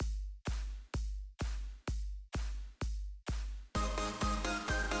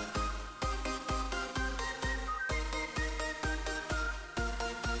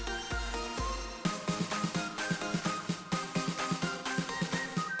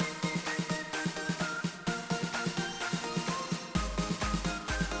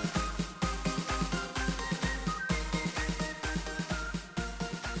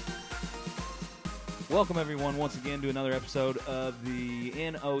Welcome, everyone, once again to another episode of the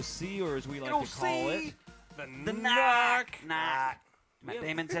NOC, or as we like to call it, the NOC. Matt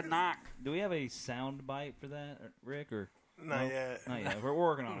Damon said knock. Do we have a sound bite for that, Rick? Or Not yet. Not yet. We're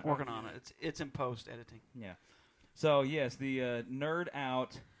working on it. Working on it. It's in post editing. Yeah. So, yes, the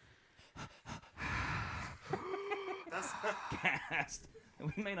NerdOut Cast.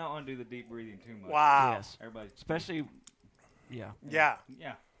 We may not want to do the deep breathing too much. Wow. Yes. Everybody. Especially, yeah. Yeah.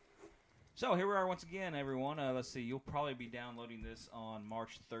 Yeah. So here we are once again, everyone. Let's see. You'll probably be downloading this on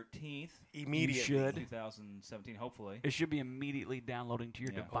March 13th. Immediately. You should. 2017, hopefully. It should be immediately downloading to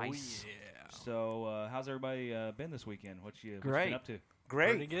your device. Oh, yeah. So how's everybody been this weekend? What you been up to? Great.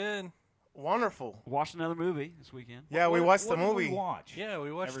 Pretty good. Wonderful. Watched another movie this weekend. Yeah, we watched the What movie. did we watch? Yeah,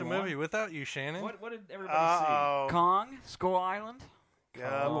 we watched Everyone? the movie without you, Shannon. What did everybody see? Kong, Skull Island.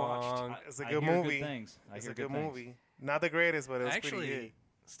 Yeah, Kong. it's a I good hear movie. Good things. It's a good movie. Not the greatest, but it was pretty good. Actually,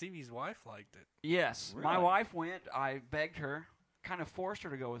 Stevie's wife liked it. Yes, my Really? wife went. I begged her, kind of forced her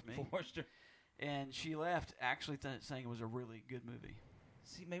to go with me, Forrester. and she left. Actually, saying it was a really good movie.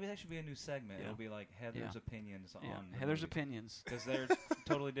 See, maybe that should be a new segment. Yeah. It'll be like Heather's opinions Yeah, on Heather's opinions. because they're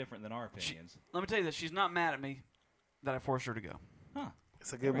totally different than our opinions. Let me tell you this: she's not mad at me that I forced her to go.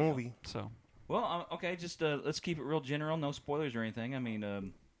 It's a good There we go. movie. So Well, okay, just let's keep it real general. No spoilers or anything. I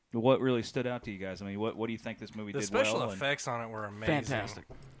mean, what really stood out to you guys? I mean, what do you think this movie The did special well? effects on it were amazing. fantastic.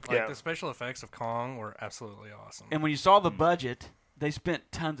 Like, the special effects of Kong were absolutely awesome. And when you saw the budget, they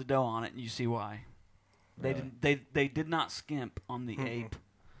spent tons of dough on it, and you see why. They Really? didn't. They did not skimp on the ape.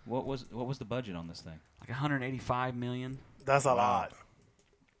 What was the budget on this thing? Like 185 million. That's a Wow. lot.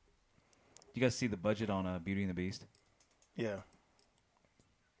 You guys see the budget on Beauty and the Beast? Yeah.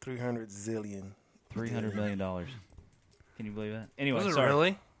 300 zillion. $300 million. Can you believe that? Anyway, Was it sorry.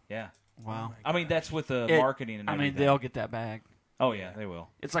 really? Yeah. Wow. I mean, that's with the It- marketing and I everything. mean, they'll get that bag. Oh yeah, they will.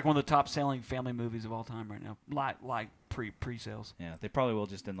 It's like one of the top selling family movies of all time right now. Like pre-sales. Yeah, they probably will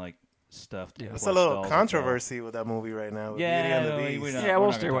just in like stuffed. Yeah. There's plush a little dolls as controversy with that movie right now. With Beauty and the Beast. we're Yeah, we're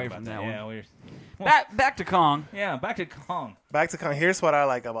we'll not stay gonna away talk from about that Yeah, we're Back to Kong. yeah. Back to Kong. Back to Kong. Here's what I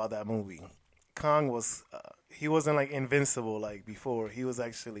like about that movie. Kong was, he wasn't like invincible like before. He was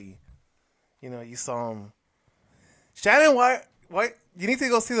actually, you saw him. Shannon, why? You need to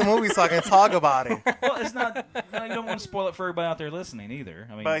go see the movie so I can talk about it. Well, it's not. No, you don't want to spoil it for everybody out there listening either.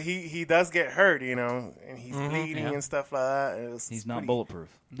 I mean, But he does get hurt, and he's bleeding yeah. and stuff like that. he's not pretty, bulletproof.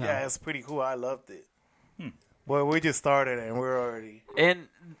 No. Yeah, it's pretty cool. I loved it. Well, we just started and we're already. And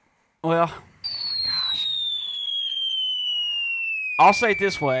well, gosh, I'll say it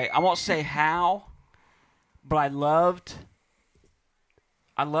this way. I won't say how, but I loved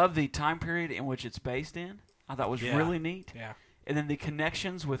the time period in which it's based in. I thought was Yeah. really neat. Yeah. And then the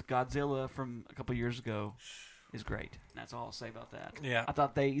connections with Godzilla from a couple years ago is great. That's all I'll say about that. Yeah. I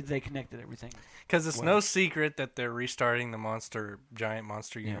thought they connected everything. Because it's Well- no secret that they're restarting the giant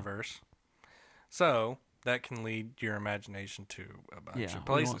monster universe. So that can lead your imagination to a bunch Yeah, of we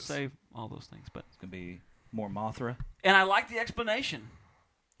won't places. say all those things, but It's gonna be more Mothra. and I like the explanation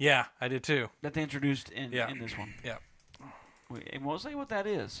Yeah, I did too. that they introduced in this one. Yeah. We won't say what that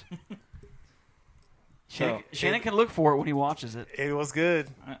is. So, Shannon can look for it when he watches it. It was good.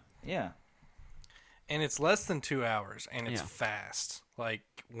 Yeah. And it's less than 2 hours, and it's Yeah. fast. Like,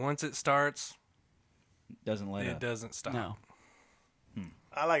 once it starts, Doesn't let it up. doesn't stop. No.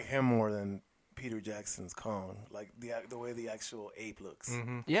 I like him more than Peter Jackson's Kong. Like the way the actual ape looks.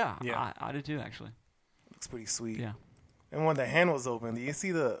 Yeah, Yeah. I did too, actually. Looks pretty sweet. Yeah. And when the hand was open, do you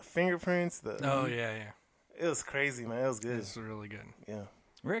see the fingerprints? Oh, yeah. It was crazy, man. It was good. It's really good. Yeah.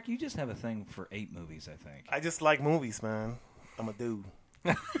 Rick, you just have a thing for ape movies, I think. I just like movies, man. I'm a dude.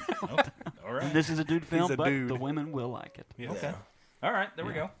 All right. This is a dude film, a but dude. the women will like it. Yeah. Okay. All right. There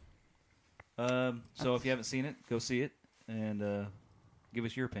we Yeah. go. So if you haven't seen it, go see it and give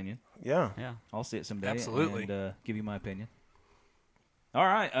us your opinion. Yeah. Yeah. I'll see it someday. Absolutely. And give you my opinion. All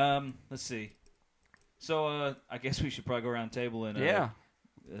right. Let's see. So I guess we should probably go around the table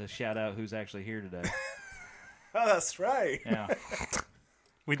and shout out who's actually here today. Oh, that's right. Yeah.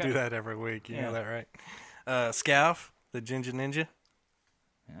 We Okay. do that every week. You Yeah. know that, right? Scaff, the Ginger Ninja.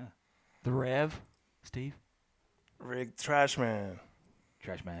 Yeah. The Rev, Steve, Rick Trashman.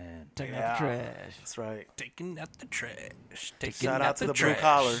 Trash man. taking Yeah. out the trash. That's right. Taking out the trash. Shout out to the blue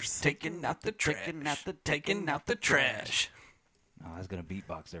collars. Taking out the trash. Taking out the trash. Oh, I was going to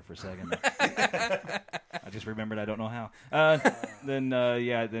beatbox there for a second. I just remembered I don't know how.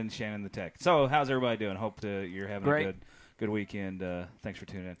 Then Shannon the Tech. So how's everybody doing? Hope you're having Great. a good weekend. Thanks for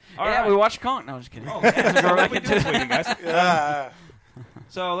tuning in. We watched Kong. No, I'm just kidding. Oh, man. What we do this weekend, guys. Yeah.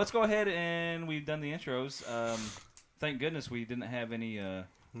 So let's go ahead and we've done the intros. Thank goodness we didn't have any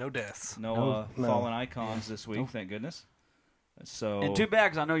No deaths. No, No. fallen icons this week, thank goodness. So And 2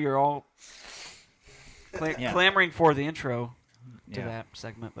 bags. I know you're all clamoring for the intro to that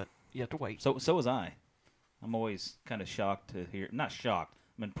segment, but you have to wait. So was I. I'm always kind of shocked to hear. Not shocked.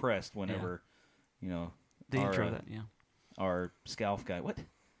 I'm impressed whenever, the our, intro that our Scalf guy. What?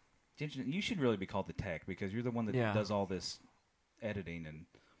 You should really be called the tech because you're the one that does all this editing. And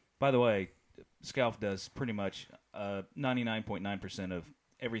by the way, Scalf does pretty much 99.9% of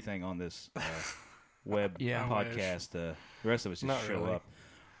everything on this web podcast. The rest of us just Not show really.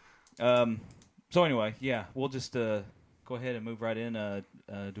 up. So anyway, we'll just go ahead and move right in.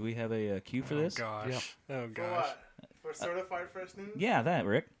 Do we have a cue for this? Gosh. Yep. Oh, For gosh. what? For certified fresh news? Yeah, that,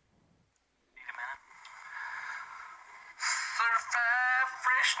 Rick. Certified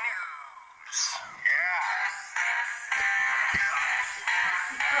fresh news.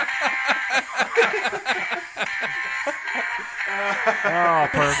 Oh,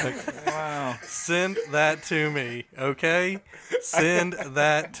 perfect. Wow. Send that to me, okay? Send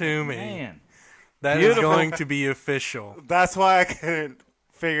that to me. Man. That is going to be official. That's why I couldn't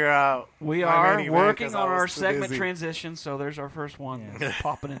figure out. We my are main event working 'cause on I was our too segment busy. transition, so there's our first one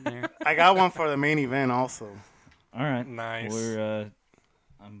popping in there. I got one for the main event also. All right. Nice. We're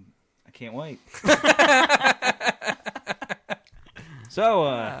I can't wait.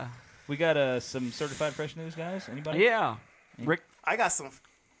 So, we got some certified fresh news, guys. Anybody? Yeah. Rick, I got some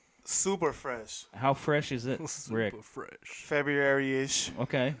super fresh, How fresh is it, Rick? Super fresh. February-ish.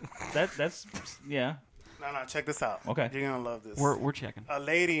 Okay. That's yeah. No, check this out. Okay. You're going to love this. we're checking. A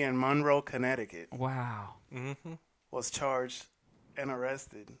lady in Monroe, Connecticut Wow. Mm-hmm. was charged and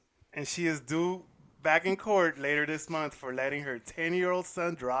arrested. And she is due back in court later this month for letting her 10-year-old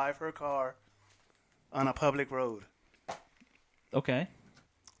son drive her car on a public road. Okay.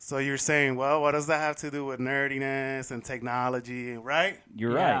 So you're saying, well, what does that have to do with nerdiness and technology, right?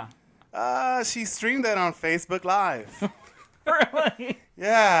 You're Yeah. right. She streamed that on Facebook Live. Really?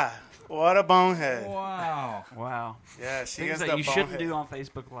 Yeah. What a bonehead. Wow. Wow. Yeah, she Things gets that the you bonehead. shouldn't do on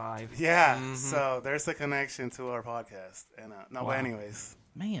Facebook Live. Yeah, so there's a connection to our podcast. And Wow. but anyways,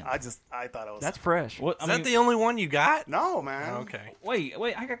 Man. I thought it was That's fresh. What, Is that the only one you got? no, man. Okay. Wait,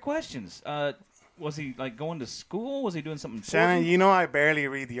 I got questions. Was he like going to school? Was he doing something Shannon, important? you know I barely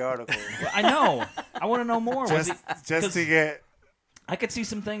read the article. I know. I want to know more. Was he, just to get I could see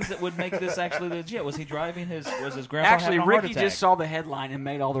some things that would make this actually legit. Was he driving was his grandpa Actually, having a heart Ricky attack? just saw the headline and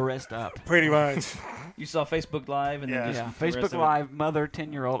made all the rest up. pretty much. You saw Facebook Live and Yeah. then just Yeah, the rest Facebook of it? Live, mother,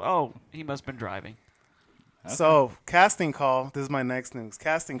 10-year-old. Oh, he must have been driving. So casting call. This is my next news.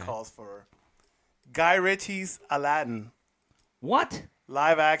 Casting calls for Guy Ritchie's Aladdin, What?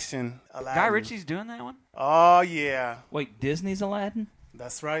 live action Aladdin. Guy Ritchie's doing that one? Oh yeah, Wait, Disney's Aladdin?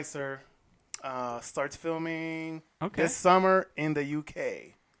 that's right, sir. Starts filming Okay. this summer in the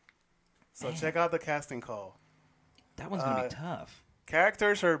UK. So check out the casting call. That one's gonna be tough.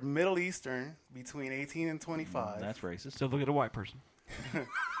 Characters are Middle Eastern, between 18 and 25. That's racist. So look at a white person.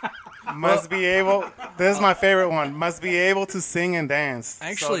 Must be able. This is my favorite one. Must be able to sing and dance.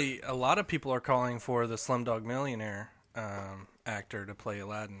 Actually, a lot of people are calling for the Slumdog Millionaire actor to play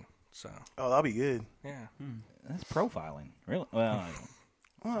Aladdin. So, Oh, that'll be good. yeah. That's profiling. Really? Well, I don't-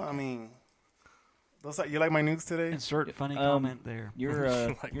 Well, I mean, you like my news today? Insert funny comment there. your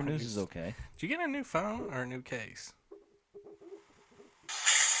Like your my news news. is okay. Did you get a new phone or a new case?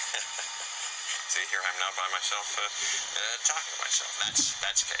 See, here I'm now by myself, talking to myself.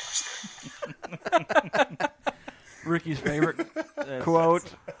 That's chaos there. Ricky's favorite quote.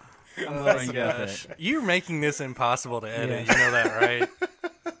 I'm glad you got that. You're making this impossible to edit. You know that, right?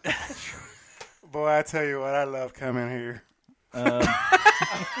 Boy, I tell you what, I love coming here.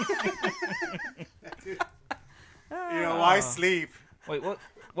 You know, why sleep? Wait, what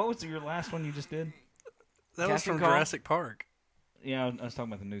was your last one you just did? That was Casting from call? Jurassic Park. Yeah, I was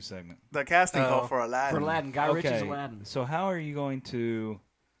talking about the news segment. The casting call Oh. for Aladdin. For Aladdin. Guy Ritchie's Aladdin. So how are you going to?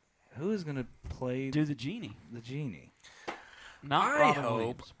 Who is going to play Do the genie. the genie? Not I Robin hope-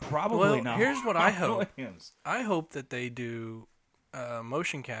 Williams. Probably Well, not. here's what I Robin hope. Williams. I hope that they do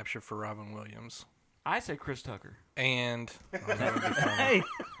motion capture for Robin Williams. I say Chris Tucker. And that would be funny. Hey,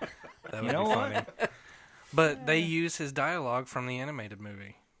 That You would know be what? funny. But they use his dialogue from the animated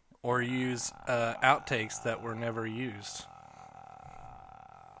movie, or use outtakes that were never used.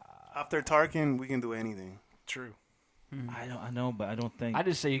 After Tarkin, we can do anything. True. I know, but I don't think. I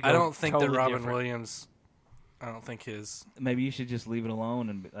just say you go I don't think totally that Robin different. Williams. I don't think his. Maybe you should just leave it alone.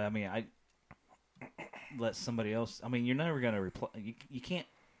 And I mean, I let somebody else. I mean, you're never going to replace. You can't.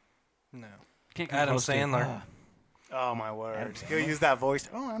 No. Can't come Adam close to it. Sandler. Oh, my word. Adam He'll Sandler. use that voice.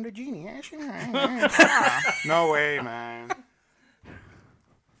 Oh, I'm the genie. No way, man.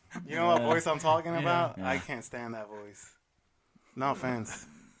 You know what voice I'm talking Yeah. about? Yeah. I can't stand that voice. No offense.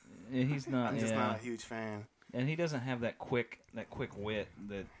 He's not. I'm just not a huge fan. And he doesn't have that quick wit.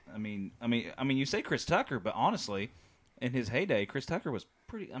 That I mean, you say Chris Tucker, but honestly, in his heyday, Chris Tucker was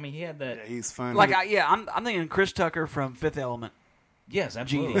pretty. I mean, he had that. Yeah, he's fun. I'm thinking Chris Tucker from Fifth Element. Yes,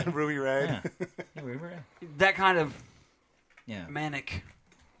 absolutely. Ruby Red. Yeah. Yeah, we were. That kind of Yeah. manic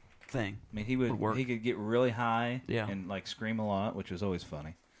thing. I mean, he would work. he could get really high. Yeah. And like scream a lot, which was always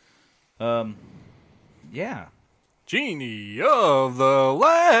funny. Yeah. Genie of the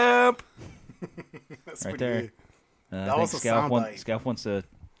lamp. That's Right pretty there. good. I That was think a soundbite. Scalf wants a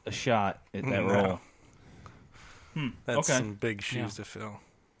shot at that No. role. That's Okay. some big shoes Yeah. to fill.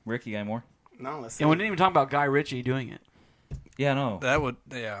 Rick, you got more? No, let's see. And we didn't even talk about Guy Ritchie doing it. Yeah, no.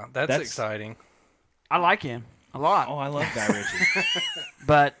 That's exciting. I like him a lot. Oh, I love Guy Ritchie.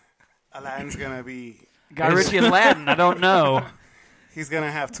 But Aladdin's gonna be. Guy Ritchie and Aladdin, I don't know. He's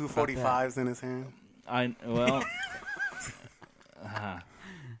gonna have 245s in his hand.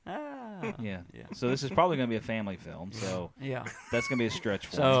 Yeah. So this is probably going to be a family film. So Yeah. that's going to be a stretch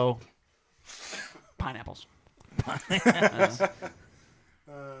for him. So, pineapples.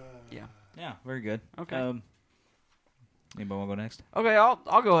 Yeah. Yeah, very good. Okay. Anybody want to go next? Okay,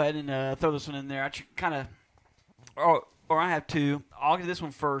 I'll go ahead and throw this one in there. I kind of, or I have two. I'll do this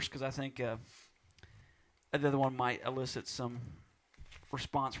one first because I think the other one might elicit some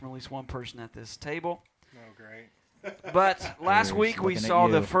response from at least one person at this table. Oh, great. But last Here's week we looking at saw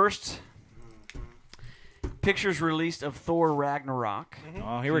the you. first pictures released of Thor Ragnarok.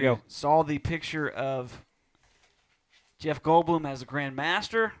 Oh, here we go. Saw the picture of Jeff Goldblum as the Grand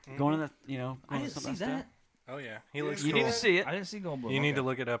Master going in the, I going didn't some see of stuff. that. Oh, yeah. He looks You cool. need to see it. I didn't see Goldblum. You need to Okay.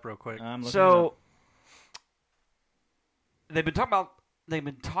 look it up real quick. I'm looking it So up. they've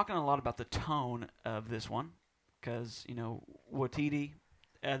been talking a lot about the tone of this one because Waititi,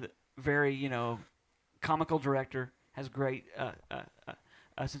 very comical director, has great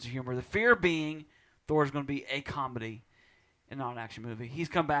sense of humor. The fear being Thor is going to be a comedy and not an action movie. He's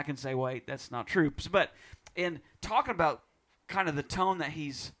come back and say, wait, that's not true. But in talking about kind of the tone that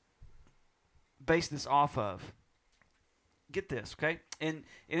he's based this off of, get this, okay? In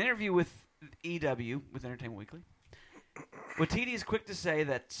an interview with EW, with Entertainment Weekly, Waititi is quick to say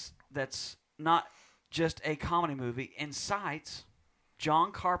that's not just a comedy movie and cites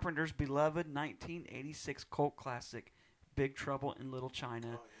John Carpenter's beloved 1986 cult classic Big Trouble in Little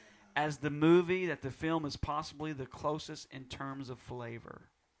China as the movie that the film is possibly the closest in terms of flavor.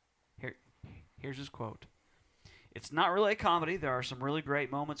 Here's his quote. It's not really a comedy. There are some really great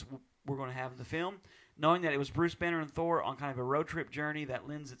moments we're going to have in the film. Knowing that it was Bruce Banner and Thor on kind of a road trip journey that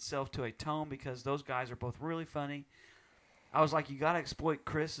lends itself to a tone because those guys are both really funny. I was like, you got to exploit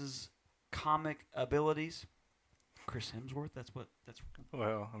Chris's comic abilities. Chris Hemsworth, that's.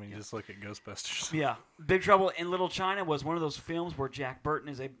 Well, I mean, just look at Ghostbusters. Yeah. Big Trouble in Little China was one of those films where Jack Burton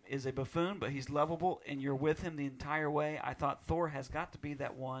is a buffoon, but he's lovable, and you're with him the entire way. I thought Thor has got to be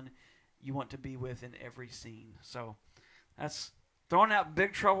that one you want to be with in every scene. So that's throwing out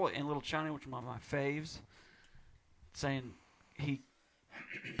Big Trouble in Little China, which is one of my faves, saying he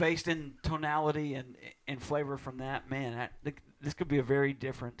based in tonality and flavor from that. Man, this could be a very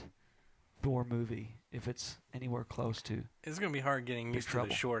different Thor movie if it's anywhere close to. It's going to be hard getting used to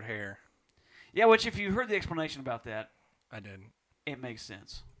the short hair. Yeah, which if you heard the explanation about that, I didn't. it makes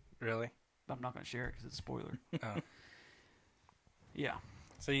sense. Really? But I'm not going to share it because it's a spoiler. Oh. Yeah.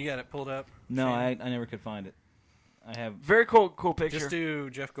 So you got it pulled up? No, Shane? I never could find it. I have. Very cool picture. Just do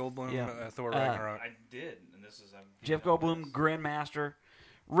Jeff Goldblum, Yeah. Thor Ragnarok. I did, and this is Jeff Goldblum, Grandmaster.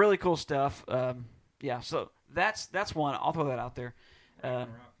 Really cool stuff. Yeah, so that's one. I'll throw that out there.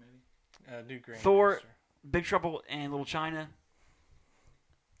 Do Green Thor, Master. Big Trouble in Little China.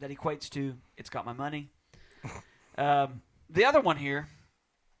 That equates to It's Got My Money. The other one here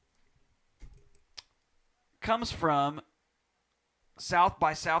comes from South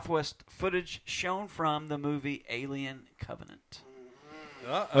by Southwest footage shown from the movie Alien Covenant.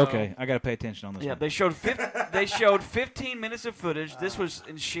 Uh-oh. Okay, I got to pay attention on this Yeah, one. they showed 15 minutes of footage. This was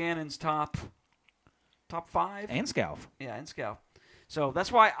in Shannon's top 5. And Scalf. Yeah, and Scout. So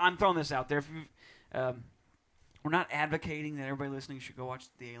that's why I'm throwing this out there. If we're not advocating that everybody listening should go watch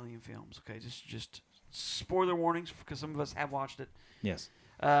the Alien films. Okay, just spoiler warnings because some of us have watched it. Yes.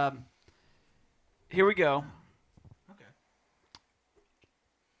 Here we go. Okay.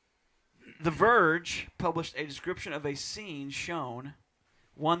 The Verge published a description of a scene shown,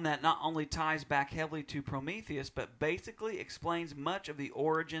 one that not only ties back heavily to Prometheus, but basically explains much of the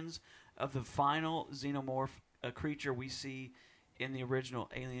origins of the final xenomorph, a creature we see in the original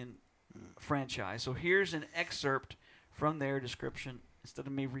Alien franchise. So here's an excerpt from their description instead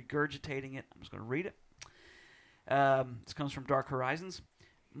of me regurgitating it, I'm just going to read it. This comes from Dark Horizons.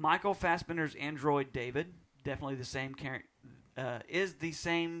 Michael Fassbender's android David, definitely the same is the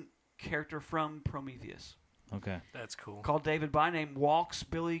same character from Prometheus. Okay. That's cool. Called David by name, walks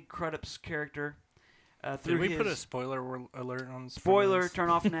Billy Crudup's character through Did we put a spoiler alert on? Spoiler, turn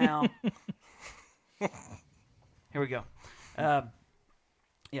off now. Here we go.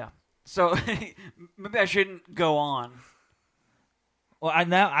 Yeah. So maybe I shouldn't go on. Well,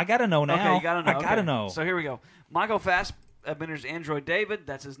 I got to know now. Okay, you got to know. I got to know. So here we go. Michael Fassbender's android David,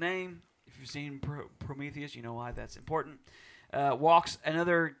 that's his name. If you've seen Prometheus, you know why that's important. Walks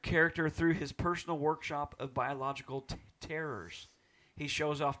another character through his personal workshop of biological terrors. He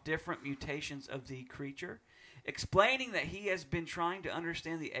shows off different mutations of the creature, explaining that he has been trying to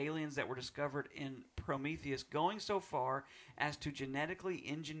understand the aliens that were discovered in Prometheus, going so far as to genetically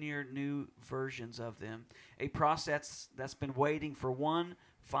engineer new versions of them, a process that's been waiting for one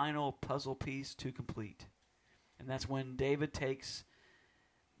final puzzle piece to complete. And that's when David takes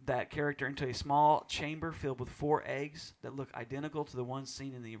that character into a small chamber filled with 4 eggs that look identical to the ones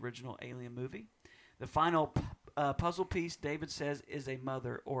seen in the original Alien movie. The final puzzle piece, David says, is a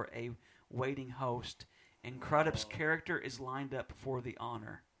mother or a waiting host, and Crudup's character is lined up for the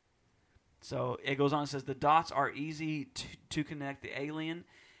honor. So it goes on and says, the dots are easy to connect. The alien,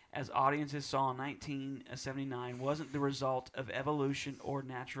 as audiences saw in 1979, wasn't the result of evolution or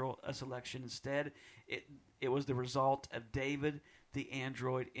natural selection. Instead, it was the result of David, the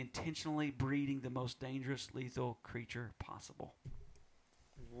android, intentionally breeding the most dangerous, lethal creature possible.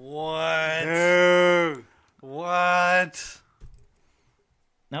 What? Dude. What?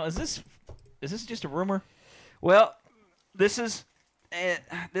 Now, is this just a rumor? Well, this is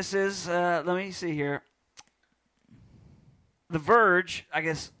let me see here. The Verge, I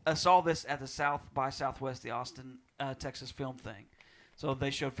guess, saw this at the South by Southwest, the Austin, Texas film thing. So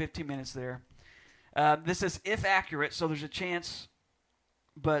they showed 15 minutes there. This is if accurate, so there's a chance,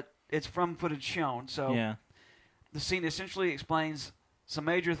 but it's from footage shown. So Yeah. the scene essentially explains some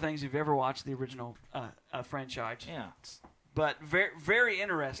major things you've ever watched the original franchise. Yeah. But very, very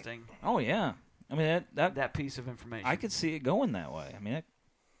interesting. Oh, yeah. I mean, That piece of information. I could see it going that way. I mean,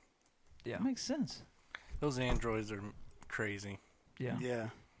 Yeah. that makes sense. Those androids are crazy. Yeah. Yeah.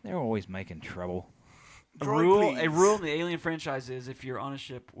 They're always making trouble. A Droid, rule please. in the Alien franchise is if you're on a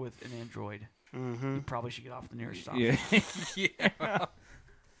ship with an android, Mm-hmm. you probably should get off the nearest stop. Yeah. Yeah.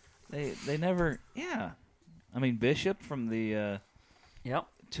 They never. Yeah. I mean, Bishop from the Yep.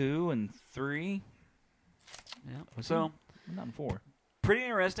 2 and 3. Yep. Was So Not in 4. pretty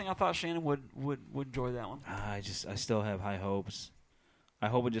interesting. I thought Shannon would enjoy that one. I still have high hopes. I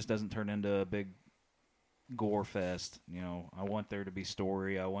hope it just doesn't turn into a big gore fest. You know, I want there to be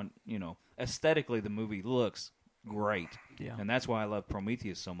story. I want, aesthetically the movie looks great. Yeah. And that's why I love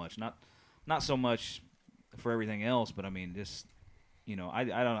Prometheus so much. Not so much for everything else, but I mean, just,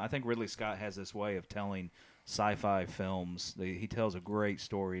 I think Ridley Scott has this way of telling sci-fi films. He tells a great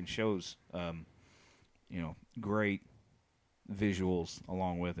story and shows, great visuals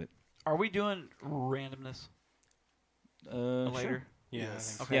along with it. Are we doing randomness later? Sure. Yeah.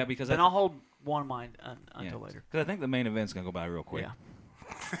 Yes. I think Okay. Yeah, because then I'll hold one of mine until later. Because I think the main event's going to go by real quick.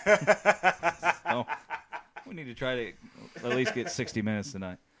 Yeah. So we need to try to at least get 60 minutes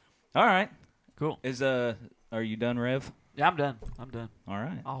tonight. All right. Cool. Are you done, Rev? Yeah, I'm done. All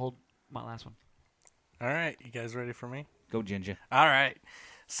right. I'll hold my last one. All right. You guys ready for me? Go, Ginger. All right.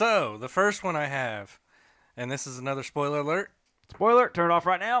 So, the first one I have, and this is another spoiler alert. Spoiler, turn it off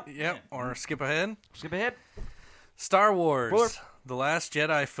right now. Yep. Or skip ahead. Skip ahead. Star Wars. Spoiler. The Last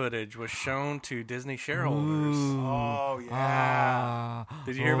Jedi footage was shown to Disney shareholders. Oh, yeah.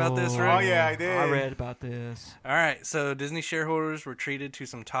 Did you hear about this, Rick? Oh, yeah, I did. I read about this. All right, so Disney shareholders were treated to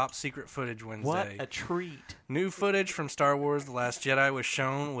some top secret footage Wednesday. What a treat. New footage from Star Wars The Last Jedi was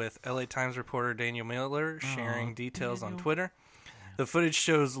shown with LA Times reporter Daniel Miller sharing details on Twitter. The footage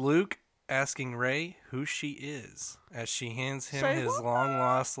shows Luke asking Rey who she is as she hands him his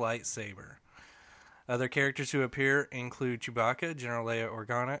long-lost lightsaber. Other characters who appear include Chewbacca, General Leia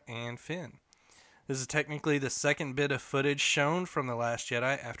Organa, and Finn. This is technically the second bit of footage shown from The Last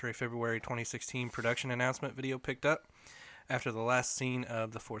Jedi after a February 2016 production announcement video picked up after the last scene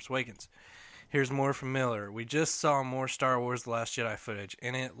of The Force Awakens. Here's more from Miller. We just saw more Star Wars The Last Jedi footage.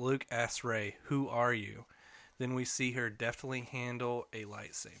 In it, Luke asks Rey, "Who are you?" Then we see her deftly handle a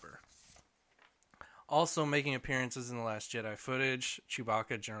lightsaber. Also making appearances in The Last Jedi footage,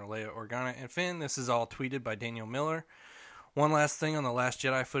 Chewbacca, General Leia Organa, and Finn. This is all tweeted by Daniel Miller. One last thing on The Last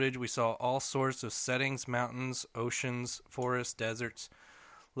Jedi footage, we saw all sorts of settings, mountains, oceans, forests, deserts.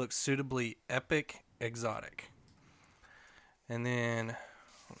 Look suitably epic, exotic. And then,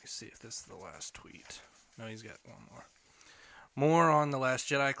 let me see if this is the last tweet. No, he's got one more. More on The Last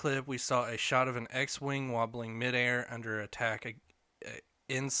Jedi clip. We saw a shot of an X-Wing wobbling midair under attack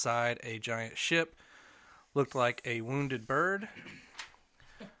inside a giant ship. Looked like a wounded bird.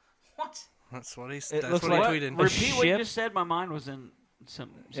 What? That's what he looks like Repeat tweeted. what you just said. My mind was in some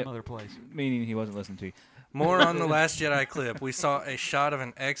other place. Meaning he wasn't listening to you. More on The Last Jedi clip. We saw a shot of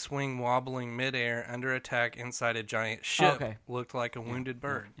an X-Wing wobbling midair under attack inside a giant ship. Okay. Looked like a wounded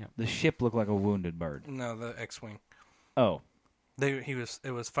bird. Yeah. The ship looked like a wounded bird. No, the X-Wing. Oh.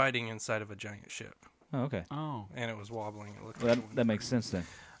 It was fighting inside of a giant ship. Oh, okay. Oh. And it was wobbling. It looked Well, like that makes sense then.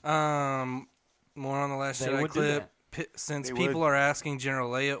 more on The Last They Jedi would do clip. that. Since They people would. are asking, General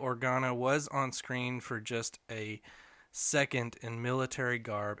Leia Organa was on screen for just a second in military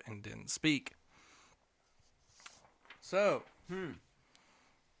garb and didn't speak. So,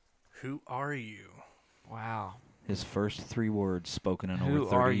 who are you? Wow. His first 3 words spoken in Who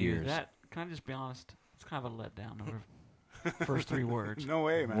over 30 are you? years. That, can I just be honest? It's kind of a letdown. First 3 words. No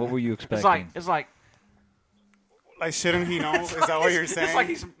way, man. What were you expecting? It's like Like, shouldn't he know? Is that what you're saying? It's like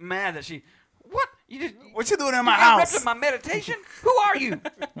he's mad that she. What? You just. What you doing in my interrupted house? my meditation? Who are you?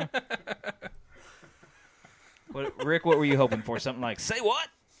 Rick, what were you hoping for? Something like, say what?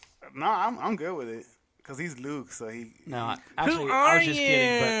 No, I'm good with it. Because he's Luke, so he... No, actually, Who I are was just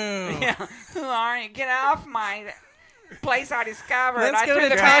kidding. But, yeah, who are you? Get off my place I discovered. Let's I go threw to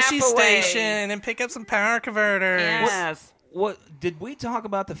the Tashi map away. Station and pick up some power converters. Yes. What did we talk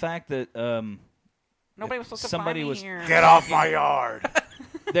about the fact that Nobody was supposed somebody to find was- me here. Get off my yard.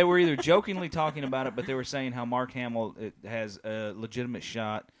 they were either jokingly talking about it, but they were saying how Mark Hamill has a legitimate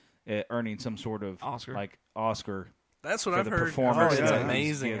shot at earning some sort of Oscar. That's what For I've the heard. performance It's that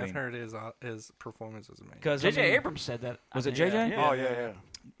amazing. he's I've giving. heard his performance is amazing. Because J.J. Abrams said that. Was it I think, JJ? Oh,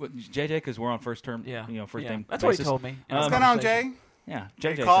 yeah. JJ, because we're on first term, Yeah. first Yeah. name. That's what he basis. told me. What's going on, Jay? Yeah,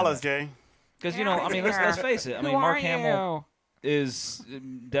 Jay, JJ. call us, Jay. Because let's face it. I mean, Mark Hamill is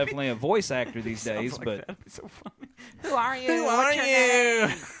definitely a voice actor these days, Like but that'd be so funny. Who are you? Who What's are your you?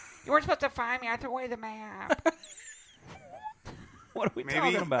 name? You weren't supposed to find me. I threw away the map. what are we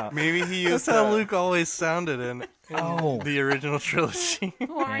talking about? Maybe he That's used how Luke always sounded in Oh. the original trilogy.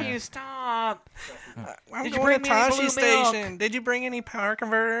 Who are Yeah. you? Stop. I'm Did you going bring to me any Tashi blue Station. milk? Did you bring any power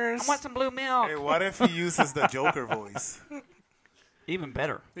converters? I want some blue milk. Hey, what if he uses the Joker voice? Even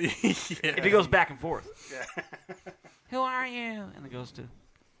better. Yeah. If he goes back and forth. Who are you? And it goes to.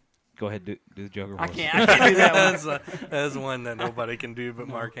 Go ahead, do the Joker I voice. can't do that one. That's one that nobody can do but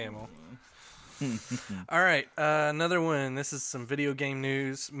Mark Hamill. All right, another one. This is some video game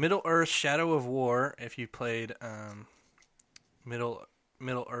news. Middle Earth: Shadow of War. If you played Middle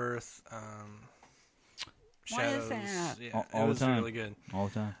Earth, What is Shadows, that? yeah, All it the was time. really good. All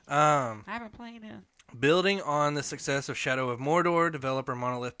the time. I haven't played it. Building on the success of Shadow of Mordor, developer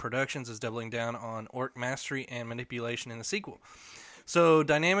Monolith Productions is doubling down on orc mastery and manipulation in the sequel. So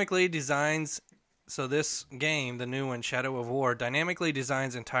this game, the new one, Shadow of War, dynamically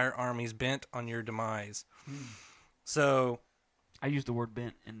designs entire armies bent on your demise. So I used the word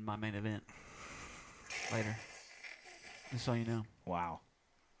bent in my main event later. Just so you know. Wow.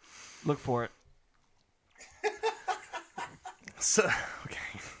 Look for it.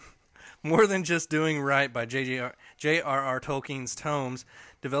 Okay. More than just doing right by J.R.R. Tolkien's tomes,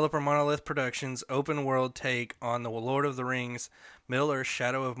 developer Monolith Productions' open-world take on the Lord of the Rings, Middle-earth: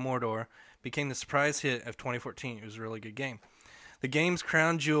 Shadow of Mordor, became the surprise hit of 2014. It was a really good game. The game's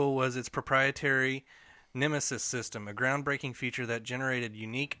crown jewel was its proprietary Nemesis system, a groundbreaking feature that generated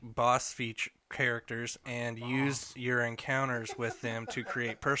unique boss characters and used your encounters with them to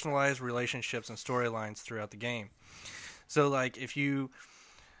create personalized relationships and storylines throughout the game. So, like, if you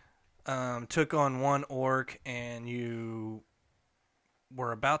took on one orc and you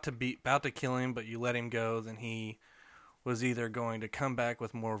were about to kill him, but you let him go, then he was either going to come back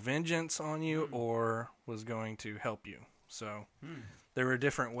with more vengeance on you or was going to help you. So there were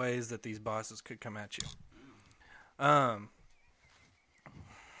different ways that these bosses could come at you.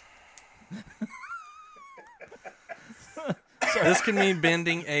 This can mean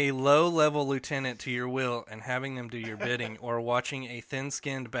bending a low-level lieutenant to your will and having them do your bidding, or watching a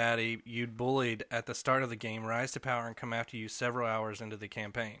thin-skinned baddie you'd bullied at the start of the game rise to power and come after you several hours into the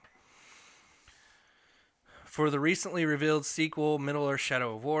campaign. For the recently revealed sequel, Middle-earth: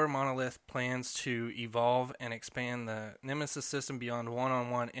 Shadow of War, Monolith plans to evolve and expand the Nemesis system beyond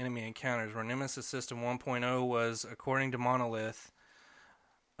one-on-one enemy encounters, where Nemesis System 1.0 was, according to Monolith,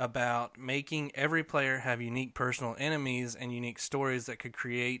 about making every player have unique personal enemies and unique stories that could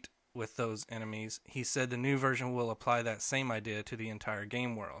create with those enemies. He said the new version will apply that same idea to the entire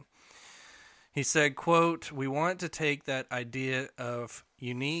game world. He said, quote, "We want to take that idea of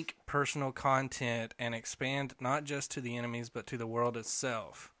unique personal content and expand not just to the enemies but to the world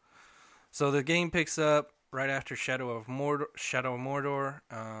itself." So the game picks up right after Shadow of Mordor.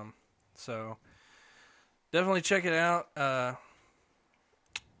 So definitely check it out.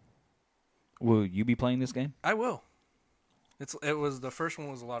 Will you be playing this game? I will. The first one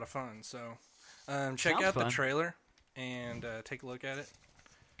was a lot of fun. So check Sounds out fun. the trailer and take a look at it.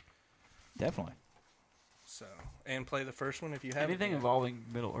 Definitely. So and play the first one if you haven't. Anything yet. involving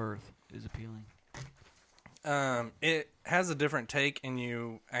Middle Earth is appealing. It has a different take, and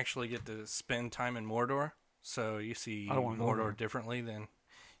you actually get to spend time in Mordor. So you see I don't wanna go there. Mordor differently than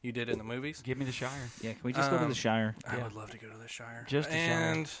you did in the movies. Give me the Shire. Yeah, can we just go to the Shire? I Yeah. would love to go to the Shire. Just the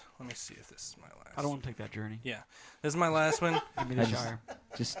Shire. and let me see if this is my last. I don't want to take that journey. Yeah, this is my last one. Give me the I just- Shire.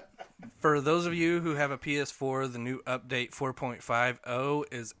 Just For those of you who have a PS4, the new update 4.50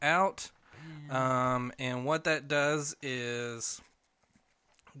 is out. And what that does is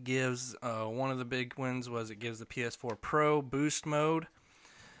gives one of the big ones was it gives the PS4 Pro boost mode.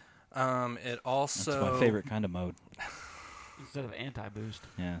 It also that's my favorite kind of mode. Instead of anti-boost.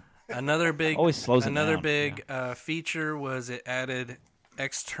 Yeah. another big Always slows it down. big feature was it added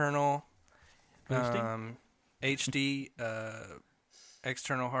external Boosting? HD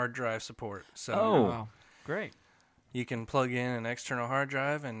external hard drive support. So Oh. Wow. Great. you can plug in an external hard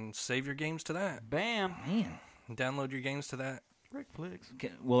drive and save your games to that. Bam. Man. Download your games to that. Rick Flicks.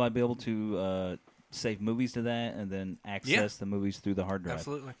 Will I be able to save movies to that and then access the movies through the hard drive?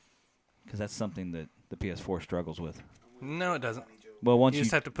 Absolutely. Because that's something that the PS4 struggles with. No, it doesn't. Well, once You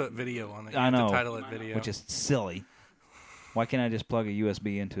just have to put video on it. You I have know, to title it video. which is silly. Why can't I just plug a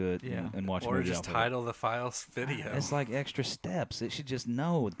USB into it Yeah. and watch a or movie just off of it? title the files video. It's like extra steps. It should just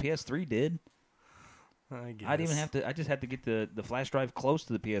know. The PS3 did. I guess. I didn't even have to. I just had to get the flash drive close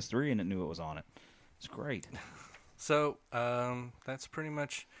to the PS3, and it knew it was on it. It's great. So that's pretty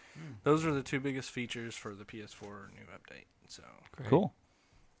much. Those are the two biggest features for the PS4 new update. So Great. Cool.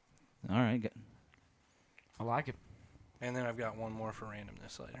 All right. I like it. and then I've got one more for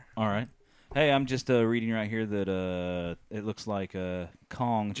randomness later. All right. Hey, I'm just reading right here that it looks like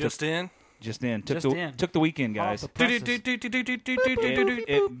Kong Just in. took Just in. took the weekend, guys. Off the presses.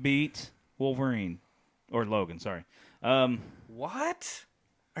 It beat Wolverine or Logan. Sorry. What?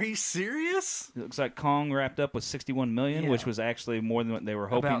 Are you serious? It looks like Kong wrapped up with 61 million, Yeah. which was actually more than what they were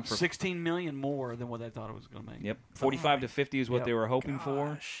hoping About for. 16 million more than what they thought it was going to make. Yep, 45 to 50 is what Yep. they were hoping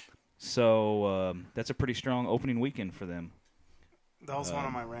for. Gosh. So that's a pretty strong opening weekend for them. That was one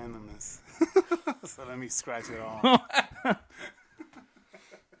of my randomness. So let me scratch it off.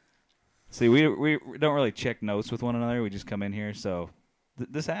 See, we don't really check notes with one another. We just come in here, so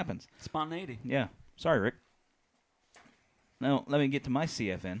this happens. Spontaneity. Yeah. Sorry, Rick. Now, let me get to my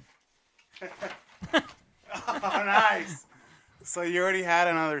CFN. Oh, nice. So you already had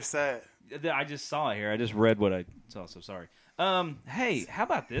another set. I just saw it here. I just read what I saw, so sorry. Hey, how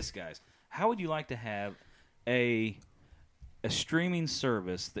about this, guys? How would you like to have a streaming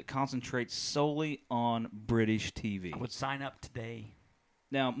service that concentrates solely on British TV? I would sign up today.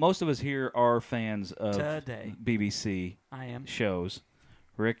 Now, most of us here are fans of Today. BBC I am. shows.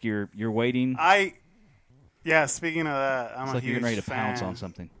 Rick, you're waiting. Yeah, speaking of that, I'm It's a like you're huge getting ready to fan pounce on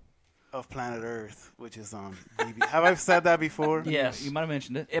something. of Planet Earth, which is on BBC. Have I said that before? Yes. You might have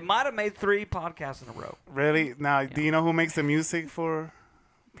mentioned it. It might have made 3 podcasts in a row. Really? Now, do you know who makes the music for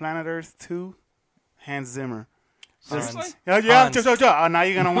Planet Earth 2? Hans Zimmer. Seriously? Yeah. Hans. Now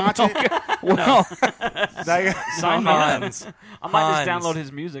you're gonna watch it. Well, Now you- sign me up. Hans. I might just Hans. download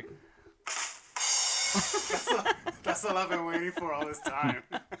his music. That's what I've been waiting for all this time.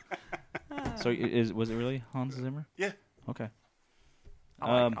 So was it really Hans Zimmer? Yeah. Okay.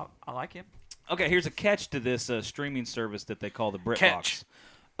 I like him. Okay, here's a catch to this streaming service that they call the BritBox. Catch.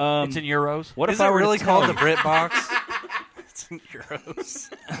 It's in euros What Is if I it were really to tell called the you- BritBox? It's in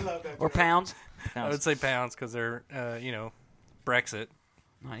euros. or pounds. I would say pounds because they're, Brexit.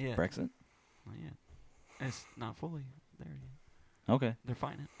 Not yet. Brexit? Not yet. It's not fully there yet. Okay. They're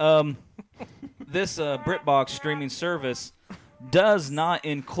fighting. This BritBox streaming service does not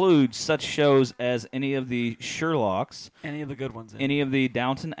include such shows as any of the Sherlocks, Any of the good ones. In. any of the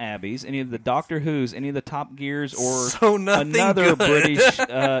Downton Abbeys, any of the Doctor Who's, any of the Top Gears, or So nothing another good. British.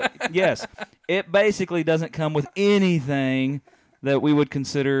 Yes, it basically doesn't come with anything that we would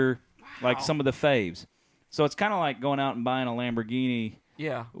consider like some of the faves. So it's kind of like going out and buying a Lamborghini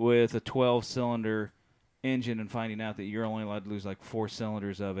Yeah. with a 12-cylinder engine and finding out that you're only allowed to lose like 4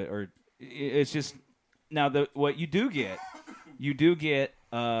 cylinders of it, or it's just now what you do get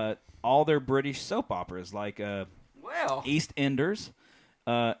all their British soap operas like Well. EastEnders,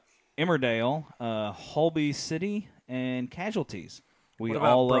 Emmerdale, Holby City, and Casualties. We What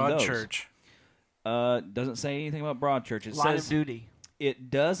about all love those. Broadchurch? Doesn't say anything about Broadchurch. It Line says of Duty. it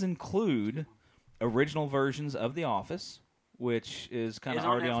does include original versions of The Office, which is kind of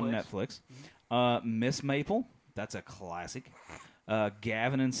already on Netflix. Miss Maple, that's a classic.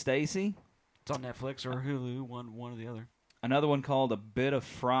 Gavin and Stacey. It's on Netflix or Hulu, one or the other. Another one called A Bit of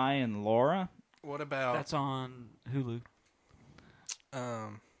Fry and Laura. What about... That's on Hulu.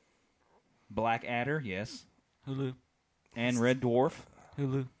 Blackadder, yes. Hulu. And Red Dwarf.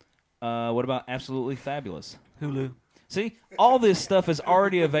 Hulu. What about Absolutely Fabulous? Hulu. See, all this stuff is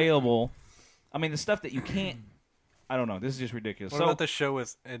already available. I mean, the stuff that you can't... I don't know. This is just ridiculous. What about the show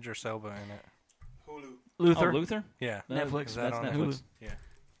with Idris Elba in it? Luther. Oh, Luther? Yeah. Netflix. That's on Netflix. Hulu. Yeah.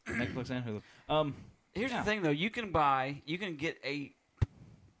 Netflix and Hulu. Here's the thing, though. You can get a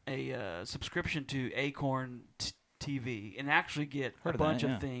subscription to Acorn TV and actually get a bunch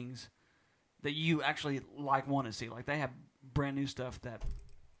of things that you actually want to see. Like they have brand new stuff that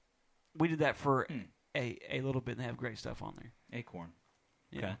we did that for a little bit, and they have great stuff on there. Acorn.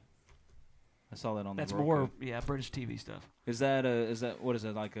 Yeah. Okay. I saw that on That's the more British TV stuff. Is that what is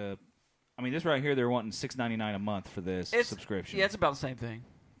it like a? I mean, this right here, they're wanting $6.99 a month for this subscription. Yeah, it's about the same thing.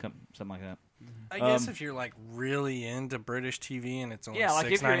 Something like that. I guess if you're like really into British TV and it's only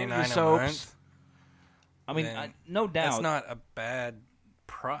like if you're into $6.99 a soaps, month, I mean, no doubt that's not a bad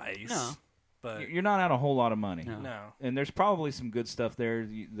price. No. But you're not out a whole lot of money. no. And there's probably some good stuff there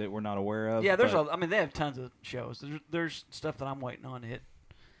that we're not aware of. Yeah, they have tons of shows. There's stuff that I'm waiting on to hit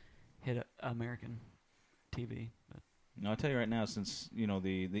American TV. But. No, I'll tell you right now, since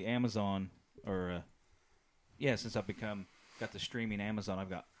the Amazon since I've got the streaming Amazon,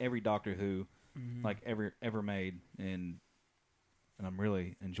 I've got every Doctor Who like ever made, and I'm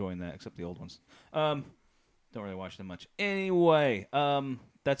really enjoying that, except the old ones. Don't really watch them much. Anyway,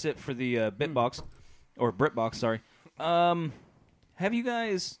 that's it for the BitBox or BritBox. Sorry. Do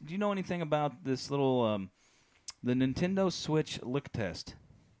you know anything about this little the Nintendo Switch lick test?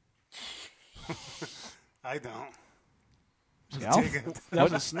 I don't. That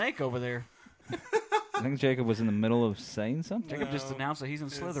was a snake over there. I think Jacob was in the middle of saying something. Jacob just announced that he's in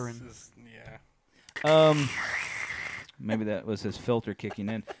Slytherin. Yeah. Maybe that was his filter kicking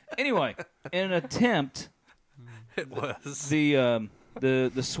in. Anyway, in an attempt, It was.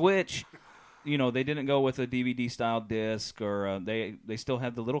 The Switch, they didn't go with a DVD style disc, or they still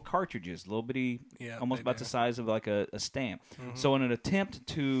have the little cartridges, little bitty, almost about the size of like a stamp. Mm-hmm. So in an attempt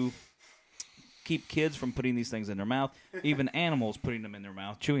to keep kids from putting these things in their mouth, even animals putting them in their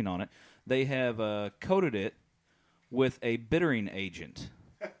mouth, chewing on it, they have coated it with a bittering agent.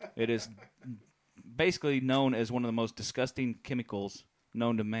 It is basically known as one of the most disgusting chemicals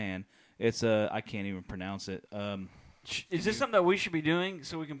known to man. It's I can't even pronounce it. Is this something that we should be doing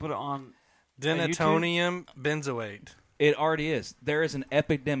so we can put it on Denatonium benzoate. It already is. There is an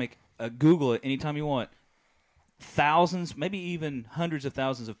epidemic. Google it anytime you want. Thousands, maybe even hundreds of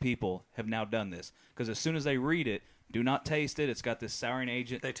thousands of people have now done this. Because as soon as they read it, do not taste it. It's got this souring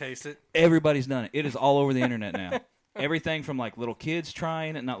agent. They taste it? Everybody's done it. It is all over the internet now. Everything from like little kids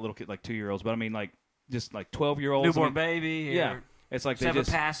trying it, not little kids, like 2-year-olds, but I mean like just like 12-year-olds. Newborn baby. Yeah. It's like they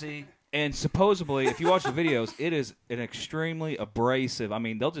just... passy. And supposedly, if you watch the videos, it is an extremely abrasive. I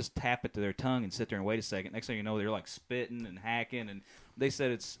mean, they'll just tap it to their tongue and sit there and wait a second. Next thing you know, they're like spitting and hacking, and they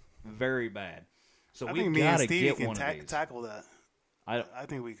said it's very bad. So we've got to get one of these. Tackle that. I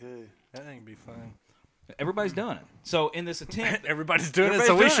think we could. I think it'd be fun. Everybody's doing it. So in this attempt, everybody's doing it,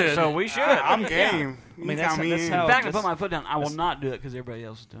 so we should. So we should. I'm game. I mean, that's how. In fact, I put my foot down. I will not do it because everybody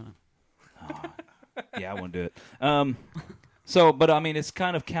else is doing it. Yeah, I won't do it. So, but I mean, it's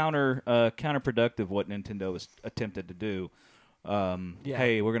kind of counterproductive what Nintendo has attempted to do.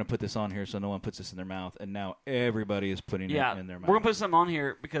 Hey, we're going to put this on here so no one puts this in their mouth, and now everybody is putting it in their mouth. We're going to put something on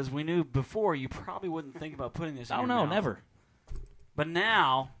here because we knew before you probably wouldn't think about putting this in your mouth. No, never. But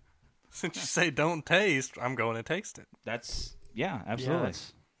now... Since you say don't taste, I'm going to taste it. That's, absolutely. Yeah,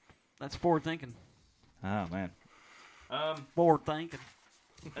 that's forward thinking. Oh, man. Forward thinking.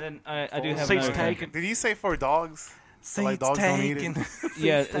 And then I do have Seats another taken. Did you say for dogs? Seats like dogs taken. don't eat it?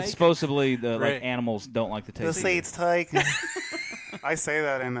 Yeah, it's supposedly like animals don't like the taste. The seats taken. I say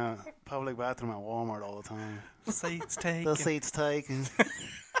that in a public bathroom at Walmart all the time. Seats taken. The seats taken.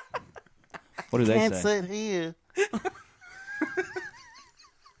 What do they Can't say? sit here.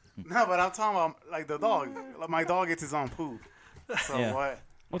 No, but I'm talking about like the dog. Like, my dog gets his own poop. So what?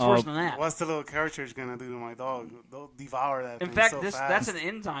 What's worse than that? What's the little cartridge gonna do to my dog? They'll devour that. In thing fact, so that's fast. an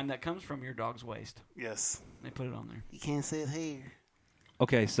enzyme that comes from your dog's waste. Yes. They put it on there. You can't sit here.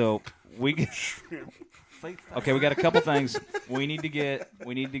 Okay, so we faith. Okay, we got a couple things. We need to get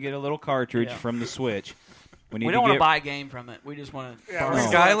a little cartridge from the Switch. We don't want to buy a game from it. We just want to.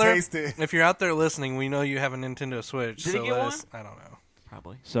 Skyler, if you're out there listening, we know you have a Nintendo Switch. Did he get one? I don't know.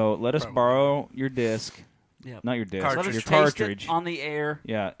 Probably. So let us borrow your disc. Yep. Not your disc. Cartridge. Your cartridge on the air.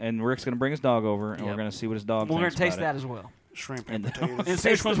 Yeah, and Rick's going to bring his dog over, and we're going to see what his dog thinks We're going to taste about that as well. Shrimp and potatoes. And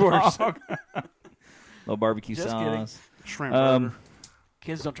see which one's worse. Little barbecue Just sauce. Shrimp burger.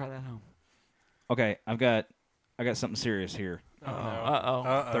 Kids, don't try that at home. Okay, I got something serious here.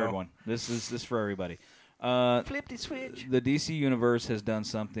 Uh-oh. Third one. This is for everybody. Flip the switch. The DC Universe has done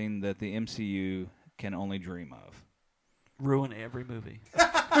something that the MCU can only dream of. Ruin every movie.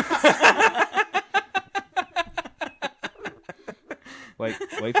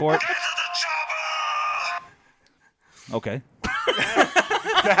 Wait for it. Okay.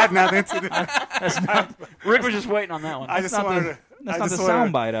 That had nothing to do. That's not. Rick was just waiting on that one. I just wanted to. That's not the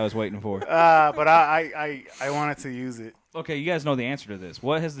soundbite I was waiting for. But I wanted to use it. Okay, you guys know the answer to this.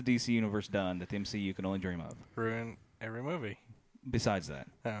 What has the DC Universe done that the MCU can only dream of? Ruin every movie. Besides that,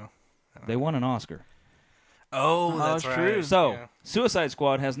 they won an Oscar. Oh, that's true. Right. So, Suicide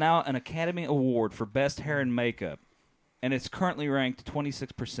Squad has now an Academy Award for Best Hair and Makeup, and it's currently ranked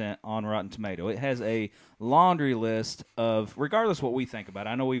 26% on Rotten Tomato. It has a laundry list of, regardless what we think about it,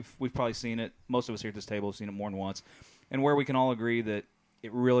 I know we've probably seen it. Most of us here at this table have seen it more than once, and where we can all agree that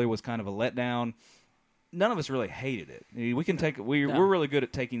it really was kind of a letdown. None of us really hated it. We can take we're really good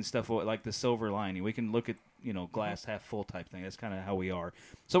at taking stuff like the silver lining. We can look at glass half full type thing. That's kind of how we are.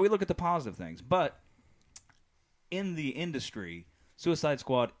 So we look at the positive things, but in the industry, Suicide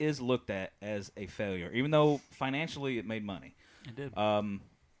Squad is looked at as a failure, even though financially it made money. It did.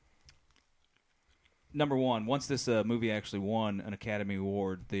 Number one, once this movie actually won an Academy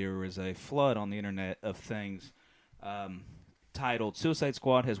Award, there was a flood on the internet of things titled "Suicide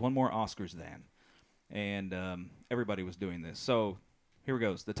Squad has won more Oscars than," and everybody was doing this. So here it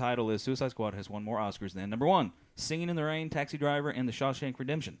goes. The title is "Suicide Squad has won more Oscars than." Number one, "Singing in the Rain," "Taxi Driver," and "The Shawshank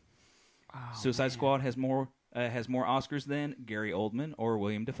Redemption." Suicide Squad has more Oscars than Gary Oldman or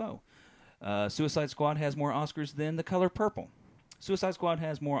William Dafoe. Suicide Squad has more Oscars than The Color Purple. Suicide Squad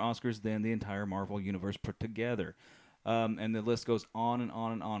has more Oscars than the entire Marvel Universe put together. And the list goes on and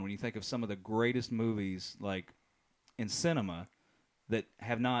on and on. When you think of some of the greatest movies like in cinema that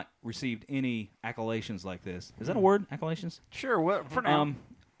have not received any accolades like this. Is that a word? Accolades? Sure. What for now?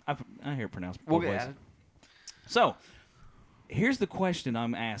 I hear it pronounced. We'll get at it. So, here's the question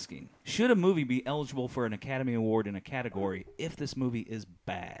I'm asking. Should a movie be eligible for an Academy Award in a category if this movie is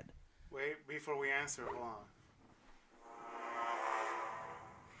bad? Wait, before we answer, hold on.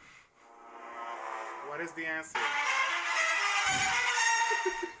 What is the answer?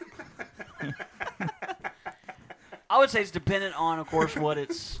 I would say it's dependent on, of course, what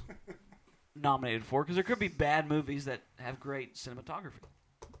it's nominated for, because there could be bad movies that have great cinematography.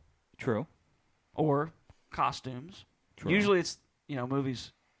 True. Or costumes. True. Usually it's,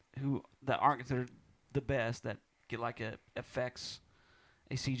 movies that aren't considered the best that get like a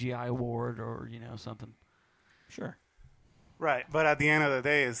CGI award or, something. Sure. Right, but at the end of the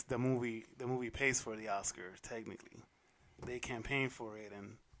day, it's the movie pays for the Oscar, technically. They campaign for it,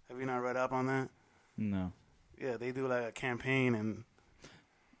 and have you not read up on that? No. Yeah, they do like a campaign, and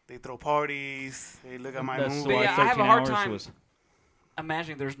they throw parties, they look at my movie. But yeah, I have a hard time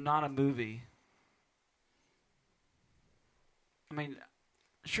imagining there's not a movie. I mean,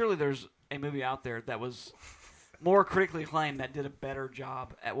 surely there's a movie out there that was more critically acclaimed that did a better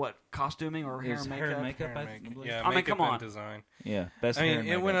job at costuming or hair and makeup? Hair and makeup, yeah, I mean, come on. Design. Yeah, best hair and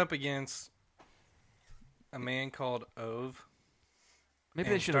it makeup. went up against a man called Ove. Maybe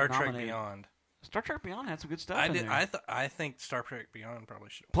they should have Star Trek nominated. Beyond. Star Trek Beyond had some good stuff in there. I think Star Trek Beyond probably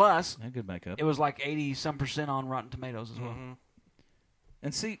should have. Plus, good makeup. It was like 80-some% on Rotten Tomatoes as well.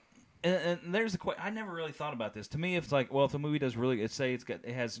 And see, and there's the question. I never really thought about this. To me, it's like, well, if a movie does really, it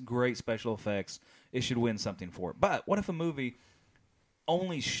has great special effects, it should win something for it. But what if a movie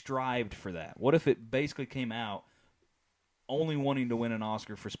only strived for that? What if it basically came out only wanting to win an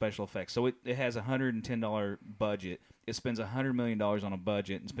Oscar for special effects? So it has a $110 budget. It spends $100 million on a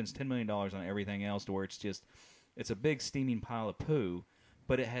budget and spends $10 million on everything else, to where it's a big steaming pile of poo,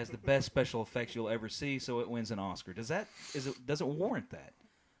 but it has the best special effects you'll ever see, so it wins an Oscar. Does it warrant that?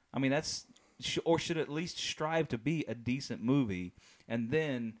 I mean, or should it at least strive to be a decent movie, and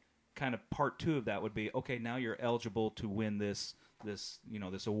then kind of part two of that would be, okay, now you're eligible to win this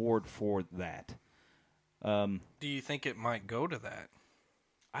award for that. Do you think it might go to that?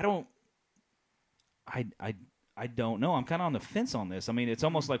 I don't. I I don't know. I'm kind of on the fence on this. I mean, it's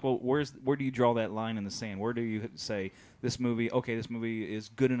almost like, well, where do you draw that line in the sand? Where do you say this movie is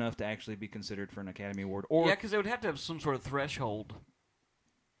good enough to actually be considered for an Academy Award? Or yeah, because they would have to have some sort of threshold.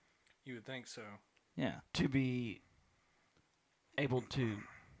 You would think so. Yeah. To be able to,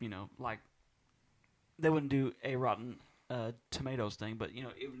 like, they wouldn't do a Rotten Tomatoes thing, but,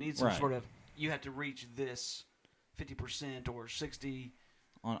 it needs some sort of, you have to reach this 50% or 60%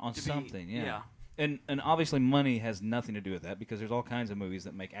 on something, yeah. And obviously money has nothing to do with that because there's all kinds of movies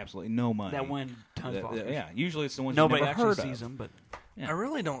that make absolutely no money. That win tons of Oscars. Yeah, usually it's the ones nobody you never actually heard sees of. them, but yeah. I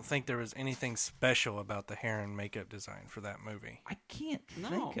really don't think there was anything special about the hair and makeup design for that movie. I can't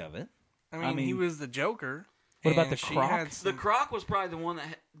think of it. I mean, he was the Joker. What about the Croc? The Croc was probably the one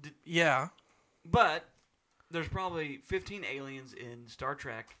that yeah. But there's probably 15 aliens in Star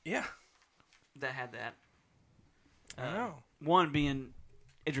Trek. Yeah. That had that. I know. One being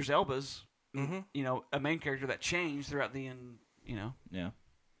Idris Elba's, mm-hmm. A main character that changed throughout the end, Yeah.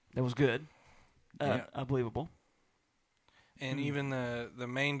 That was good. Yeah. Believable. And even the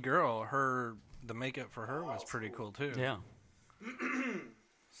main girl, the makeup for her was pretty cool too. Yeah.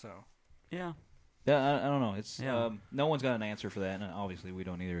 So. Yeah. Yeah, I don't know. It's no one's got an answer for that, and obviously we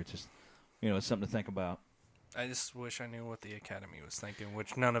don't either. It's just, it's something to think about. I just wish I knew what the Academy was thinking,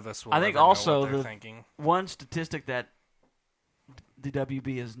 which none of us will. I think ever also know what they're thinking. One statistic that the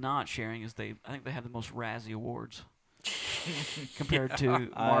WB is not sharing is I think they have the most Razzie awards compared to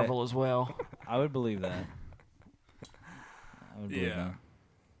Marvel as well. I would believe that. I would believe that.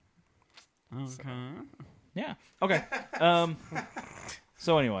 Okay. Yeah. Okay.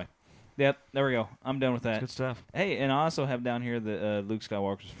 So anyway, yep. There we go. I'm done with that. That's good stuff. Hey, and I also have down here that Luke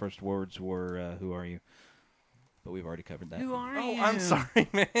Skywalker's first words were, "Who are you?" But we've already covered that. Who are you? Oh, I'm sorry,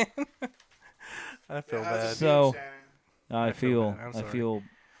 man. I feel bad. So I feel feel.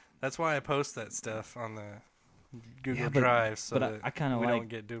 That's why I post that stuff on the Google but, Drive so but that I kind of we like don't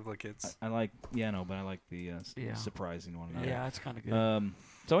get duplicates. I like but I like the surprising one. Yeah, it's kind of good.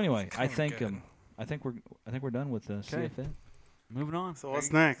 So anyway, I think good. I think we're done with CFN. Moving on. So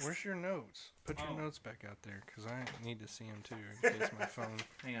what's next? Where's your notes? Put your notes back out there because I need to see them too in case my phone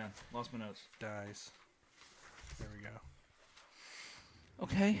Hang on, lost my notes. dies. There we go.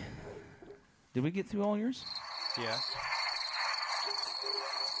 Okay. Did we get through all yours? Yeah.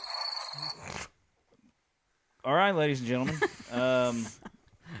 All right, ladies and gentlemen.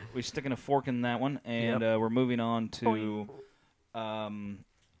 We're sticking a fork in that one, and we're moving on to a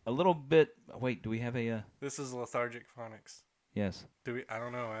little bit. Wait, do we have a? This is Lethargic Phonics. Yes. Do we? I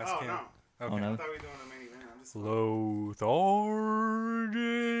don't know. Ask him. No. Okay. Oh, no? I thought we were doing a main event. I'm just Lethargic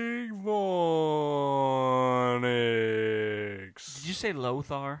Phonics. Did you say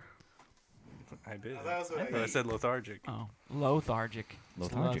Lothar? I did. I thought it was what I said lethargic. Oh, lethargic.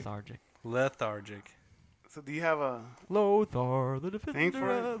 Lethargic. Lethargic. So do you have a Lothar, the Thing defender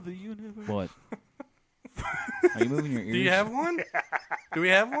for it? of the universe. What? Are you moving your ears? Do you have one? Do we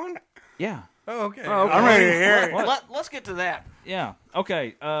have one? Yeah. Oh, okay. Oh, okay. I'm ready to hear it. Let's get to that. Yeah.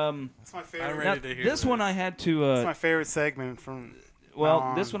 Okay. That's my I'm favorite. ready to hear this one I had to. That's my favorite segment from.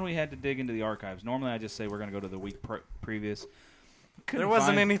 Well, this one we had to dig into the archives. Normally, I just say we're going to go to the week previous. There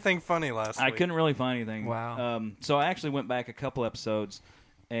wasn't anything funny last week. I couldn't really find anything. Wow. So I actually went back a couple episodes,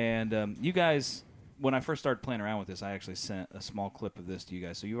 and you guys, when I first started playing around with this, I actually sent a small clip of this to you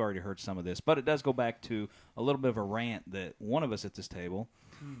guys. So you've already heard some of this, but it does go back to a little bit of a rant that one of us at this table,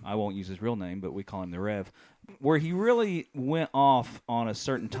 I won't use his real name, but we call him the Rev, where he really went off on a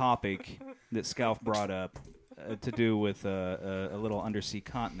certain topic that Scalf brought up to do with a little undersea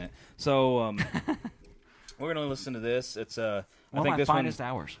continent. So we're going to listen to this. It's One I think of my this finest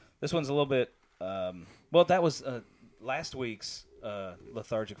hours. This one's a little bit. Well, that was last week's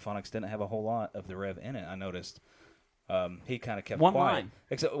Lethargic Phonics didn't have a whole lot of the Rev in it. I noticed. He kind of kept One quiet, line.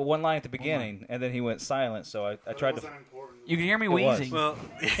 except one line at the beginning, and then he went silent. So I tried to. You can hear me It was. wheezing.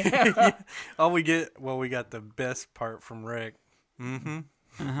 Well, we got the best part from Rick. Mm-hmm.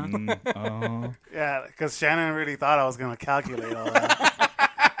 Yeah, because Shannon really thought I was going to calculate all that.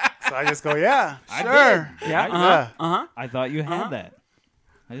 So I just go, yeah, sure. Yeah. Yeah. I thought you had that.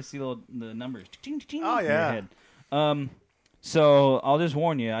 I just see the numbers. Oh, in your yeah. head. So I'll just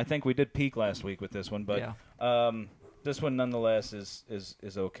warn you. I think we did peak last week with this one, but this one nonetheless is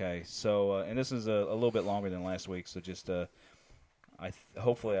okay. So and this is a little bit longer than last week. So just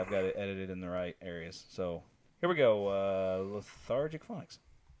hopefully I've got it edited in the right areas. So here we go. Lethargic Phonics.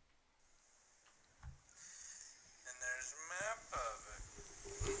 And there's a map of it.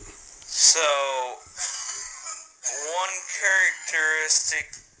 So, one characteristic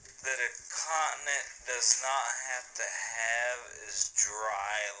that a continent does not have to have is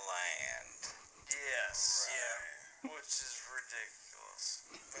dry land. Yes, yeah, which is ridiculous.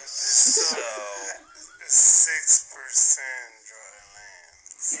 So, 6% dry land.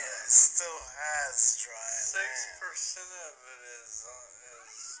 Yeah, it still has dry land. 6% of it is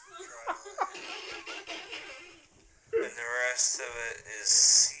dry land. And the rest of it is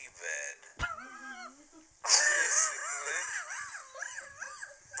seabed. Basically.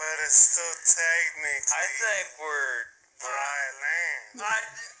 But it's still technically I think we're dry land.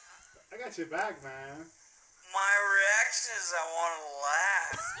 I got your back, man. My reaction is I want to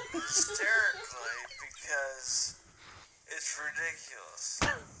laugh hysterically because it's ridiculous.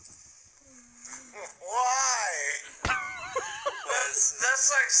 Why? That's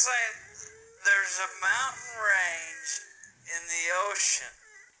like saying there's a mountain range in the ocean.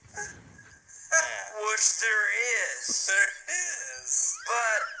 Which there is. There is.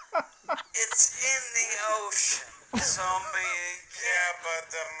 But it's in the ocean. So, I mean, Yeah, but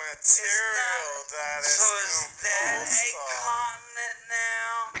the material that is so is that a composed of. continent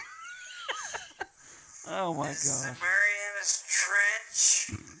now? Oh my Is the gosh. Marianas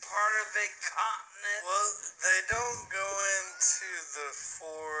Trench part of a continent? Well, they don't go into the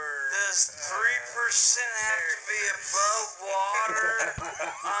four. Does 3% have to be above water?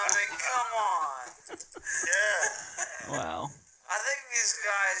 I mean, come on. Yeah. Wow. I think these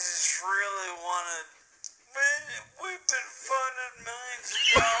guys just really want to. Man, we've been funded millions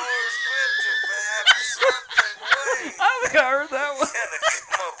of dollars. We have to have something. Wait. I think I heard that one. Gotta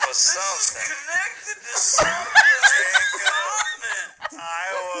come up with something. Connected to something. Continent. I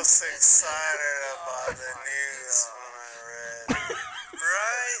was excited about the news when I read.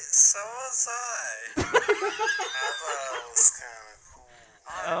 Right? So was I. I thought it was kind of cool.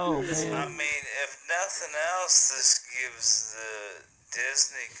 Oh I man. mean, if nothing else, this gives the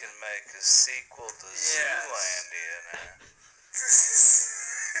Disney can make a sequel to Zoolandia now.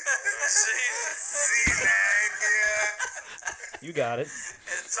 Zealandia. You got it.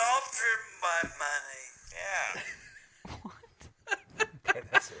 It's all driven by money. Yeah. Okay,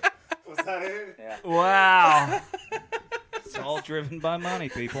 that's it. Was that it? Yeah. Wow. It's all driven by money,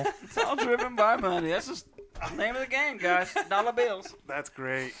 people. It's all driven by money. That's just the name of the game, guys. Dollar bills. That's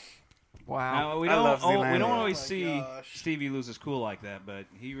great. Wow. Now, we I don't love Zealandia. we don't Oh always my see gosh. Stevie lose his cool like that, but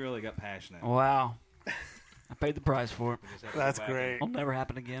he really got passionate. Wow. I paid the price for it. We just have to That's go back great. It'll never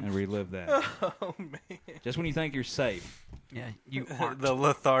happen And again. relive that. Oh man, Just when you think you're safe, Yeah, you aren't. the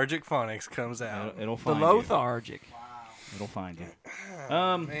lethargic phonics comes out. it'll The find you. lethargic. It'll find you.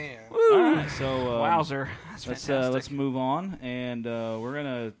 Man, All right, so Wowzer. That's let's fantastic. move on, and we're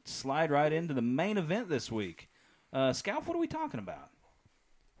gonna slide right into the main event this week. Scalp, what are we talking about?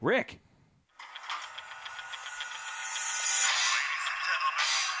 Rick.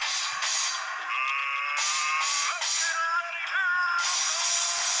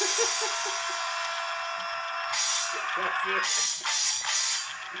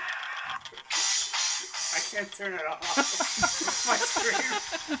 I can't turn it off.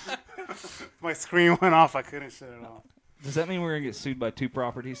 My screen went off. I couldn't shut it off. Does that mean we're gonna get sued by two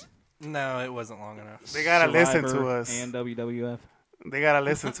properties? no, it wasn't long enough. They gotta listen to Survivor us. and WWF. They gotta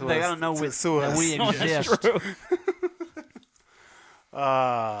listen to us. They gotta know to sue that us. we That's exist. true.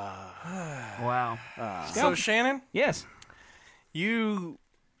 Wow. So Shannon, Yes, you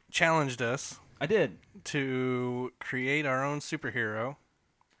challenged us I did. to create our own superhero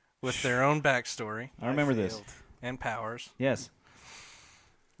with their own backstory I remember this. failed. and powers. Yes,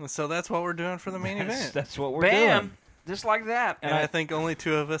 And so that's what we're doing for the main event. that's what we're Bam. doing. Just like that. And I think only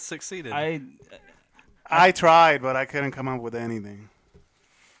two of us succeeded. I tried, but I couldn't come up with anything.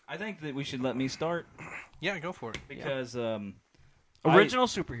 I think that we should let me start yeah, go for it. because Original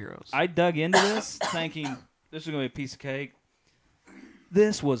superheroes. I dug into this thinking this was going to be a piece of cake.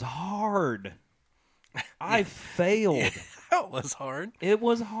 This was hard. I failed. That was hard. It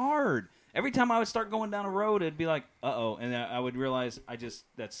was hard. Every time I would start going down a road, it'd be like, uh-oh. And I would realize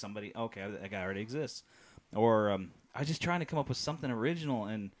that's somebody, okay, that guy already exists. Or I was just trying to come up with something original.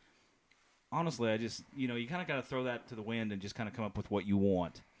 And honestly, I just, you kind of got to throw that to the wind and just kind of come up with what you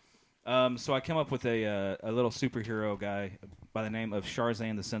want. So I came up with a little superhero guy by the name of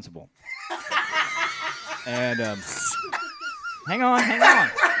Sharzan the Sensible. And hang on.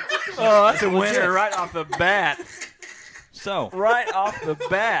 Oh, that's a winner right off the bat. So Right off the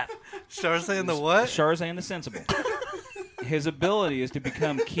bat. Sharzan the what? Sharzan the Sensible. His ability is to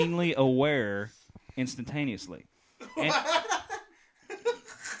become keenly aware instantaneously.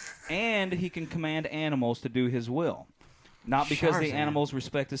 And he can command animals to do his will. Not because the Sharzan. animals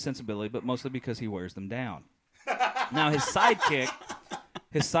respect his sensibility, but mostly because he wears them down. Now, his sidekick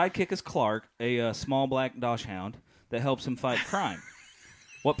is Clark, a small black dachshund that helps him fight crime.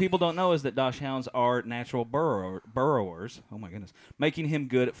 What people don't know is that dachshunds are natural burrowers. Oh, my goodness. Making him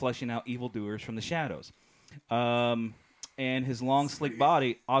good at flushing out evildoers from the shadows. And his long, sleek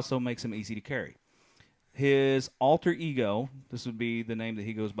body also makes him easy to carry. His alter ego, this would be the name that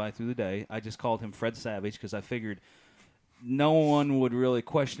he goes by through the day. I just called him Fred Savage because I figured no one would really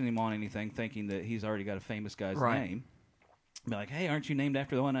question him on anything, thinking that he's already got a famous guy's name. Be like, hey, aren't you named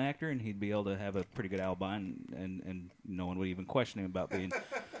after the one actor? And he'd be able to have a pretty good alibi, and no one would even question him about being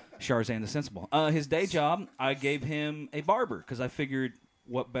Sharzan the Sensible. His day job, I gave him a barber because I figured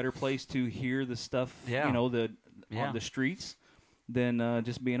what better place to hear the stuff, on the streets than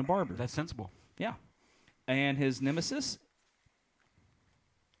just being a barber. That's sensible. Yeah. And his nemesis,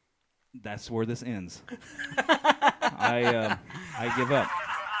 that's where this ends. I give up.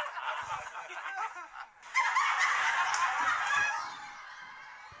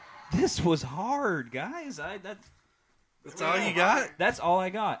 This was hard, guys. That's all you got? That's all I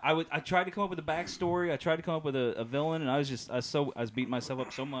got. I tried to come up with a backstory. I tried to come up with a villain, and I was beating myself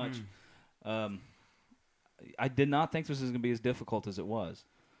up so much. I did not think this was going to be as difficult as it was.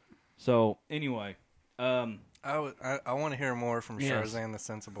 So anyway, I want to hear more from Sharzan the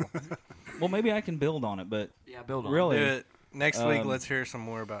Sensible. Well, maybe I can build on it, but build on really, it. Next week, let's hear some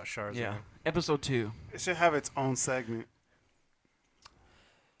more about Sharzan. Yeah, episode 2. It should have its own segment.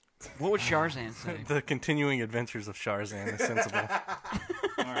 What would Sharzan say? The continuing adventures of Sharzan the Sensible.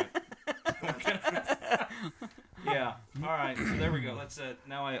 All right. Yeah. All right. So there we go. Let's.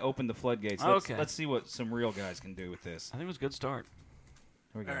 Now I open the floodgates. Let's see what some real guys can do with this. I think it was a good start.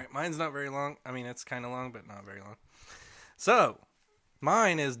 Here we go. All right. Mine's not very long. I mean, it's kind of long, but not very long. So,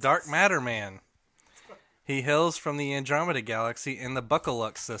 mine is Dark Matter Man. He hails from the Andromeda Galaxy in the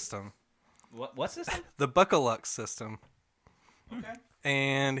Buckalux system. What system? The Buckalux system. Okay.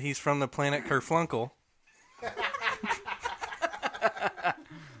 And he's from the planet Kerflunkle.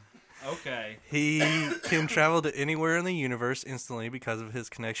 Okay. He can travel to anywhere in the universe instantly because of his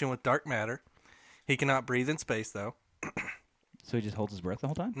connection with dark matter. He cannot breathe in space, though. So he just holds his breath the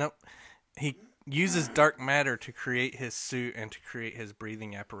whole time? Nope. He uses dark matter to create his suit and to create his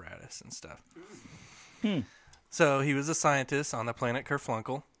breathing apparatus and stuff. So he was a scientist on the planet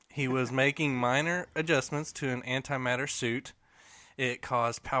Kerflunkle. He was making minor adjustments to an antimatter suit. It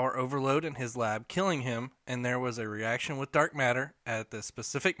caused power overload in his lab, killing him, and there was a reaction with dark matter at the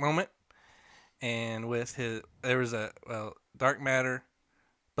specific moment. And with there was dark matter.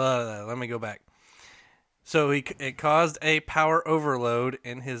 Let me go back. So it caused a power overload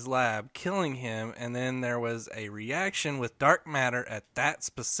in his lab, killing him, and then there was a reaction with dark matter at that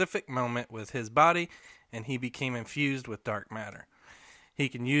specific moment with his body, and he became infused with dark matter. He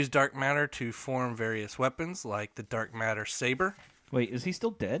can use dark matter to form various weapons, like the dark matter saber. Wait, is he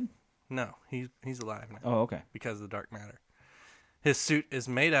still dead? No, he's alive now. Oh, okay. Because of the dark matter. His suit is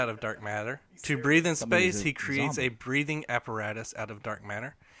made out of dark matter. To breathe in space, he creates a breathing apparatus out of dark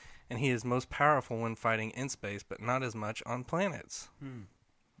matter. And he is most powerful when fighting in space, but not as much on planets.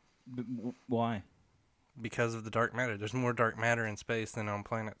 Why? Because of the dark matter. There's more dark matter in space than on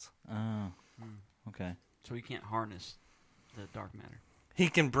planets. Oh, okay. So he can't harness the dark matter. He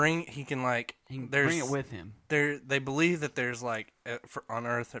can bring it with him. They believe that there's on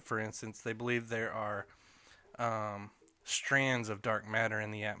Earth, for instance, they believe there are strands of dark matter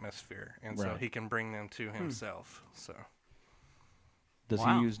in the atmosphere, and so he can bring them to himself. So, does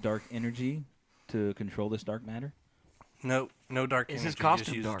he use dark energy to control this dark matter? No dark energy. Is his costume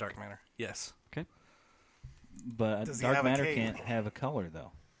just uses dark? Dark matter? Yes. Okay. But dark matter can't have a color,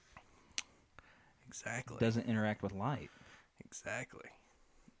 though. Exactly. Doesn't interact with light. Exactly.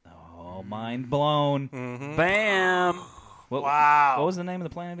 Oh, mind blown. Mm-hmm. Bam! Wow. What was the name of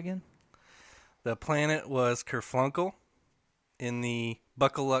the planet again? The planet was Kerflunkle in the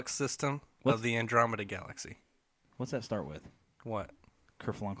Buckalux system of the Andromeda Galaxy. What's that start with? What?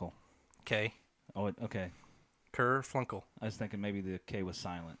 Kerflunkle. K. Oh, okay. Kerflunkle. I was thinking maybe the K was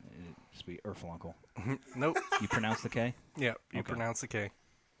silent. It'd just be Erflunkle. Nope. You pronounce the K? Yeah, you pronounce the K.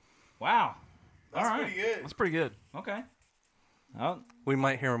 Wow. That's all right. pretty good. That's pretty good. Okay. We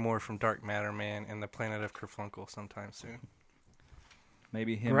might hear more from Dark Matter Man and the planet of Kerflunkle sometime soon.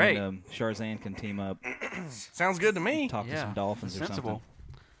 Maybe him and Sharzan can team up. Sounds good to me. Talk to some dolphins or sensible.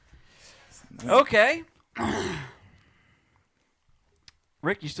 something. Okay.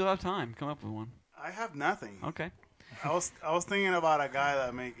 Rick, you still have time. Come up with one. I have nothing. Okay. I was thinking about a guy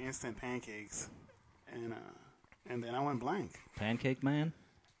that make instant pancakes, and then I went blank. Pancake Man?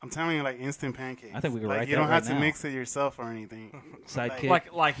 I'm telling you, like instant pancakes. I think we could write you that don't have right to now. mix it yourself or anything.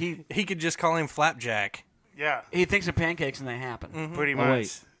 Sidekick? Like he could just call him Flapjack. Yeah. He thinks of pancakes and they happen. Mm-hmm. Pretty much. Oh,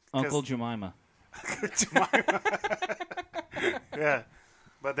 wait. Uncle Jemima. Jemima. Yeah.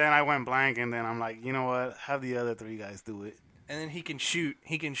 But then I went blank, and then I'm like, you know what? Have the other 3 guys do it. And then he can shoot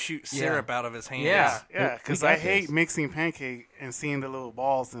syrup out of his hands. Yeah, because I hate mixing pancake and seeing the little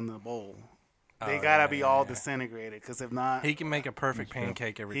balls in the bowl. They gotta be all disintegrated, because if not, he can make a perfect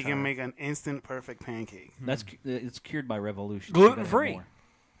pancake every time. He can make an instant perfect pancake. It's cured by revolution. Gluten free.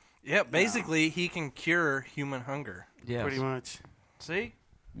 Yeah, basically he can cure human hunger. Yeah, pretty much. See,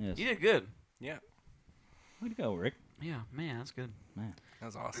 yes. You did good. Yeah. Way to go, Rick. Yeah, man, that's good. Man, that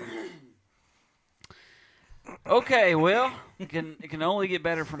was awesome. Okay, well, it can only get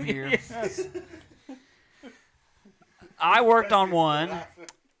better from here. Yes. I worked on one.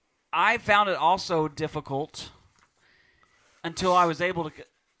 I found it also difficult until I was able to.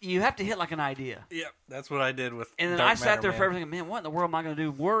 You have to hit like an idea. Yep, that's what I did with. And then Dark I sat Matter there Man. for everything. Man, what in the world am I going to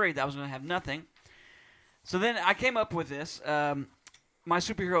do? Worried that I was going to have nothing. So then I came up with this. My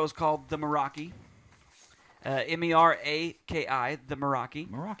superhero is called the Meraki. Meraki, the Meraki.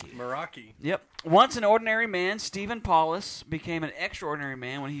 Meraki. Yep. Once an ordinary man, Stephen Paulus became an extraordinary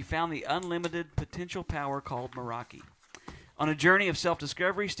man when he found the unlimited potential power called Meraki. On a journey of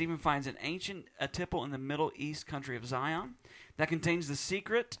self-discovery, Stephen finds an ancient temple in the Middle East country of Zion that contains the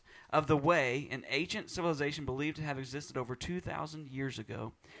secret of the way, an ancient civilization believed to have existed over 2,000 years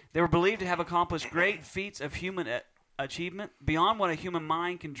ago. They were believed to have accomplished great feats of human achievement beyond what a human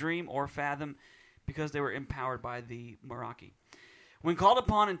mind can dream or fathom because they were empowered by the Meraki. When called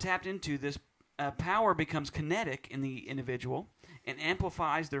upon and tapped into, this power becomes kinetic in the individual and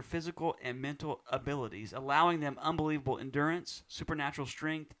amplifies their physical and mental abilities, allowing them unbelievable endurance, supernatural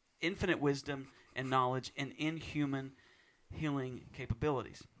strength, infinite wisdom and knowledge, and inhuman healing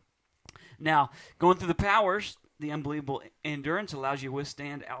capabilities. Now, going through the powers, the unbelievable endurance allows you to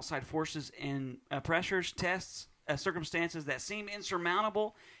withstand outside forces and pressures, tests, circumstances that seem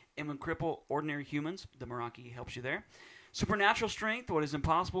insurmountable and would cripple ordinary humans. The Meraki helps you there. Supernatural strength, what is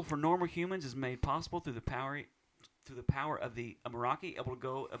impossible for normal humans, is made possible through the power of the Meraki, able to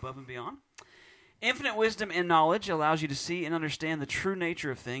go above and beyond. Infinite wisdom and knowledge allows you to see and understand the true nature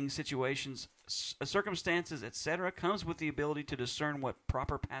of things, situations, circumstances, etc. Comes with the ability to discern what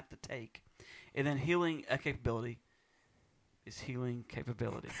proper path to take. And then healing capability is healing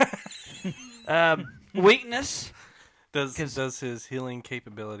capability. Weakness. Does his healing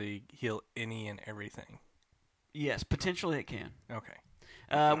capability heal any and everything? Yes, potentially it can.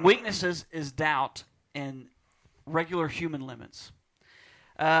 Okay. Weaknesses is doubt and regular human limits.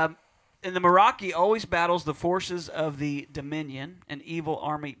 And the Meraki always battles the forces of the Dominion, an evil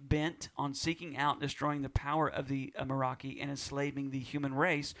army bent on seeking out and destroying the power of the Meraki and enslaving the human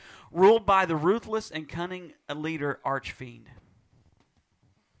race, ruled by the ruthless and cunning leader Archfiend.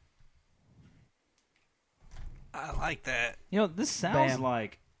 I like that. You know, this sounds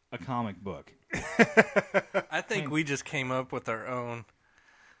like a comic book. I think we just came up with our own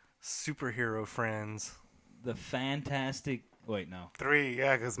superhero friends. The Fantastic... Wait, no. 3,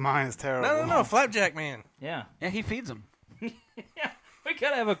 yeah, because mine is terrible. No, Flapjack Man. Yeah. Yeah, he feeds them. Yeah, we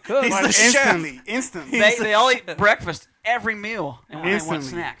gotta have a cook. Like, instantly. They all eat breakfast every meal and want Instantly.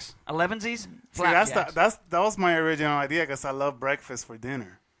 snacks. 11sies, See, flapjacks. that was my original idea, because I love breakfast for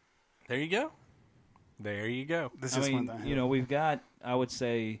dinner. There you go. This I just mean, went down. you know, we've got, I would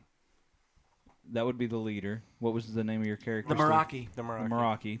say, that would be the leader. What was the name of your character? The Meraki. The The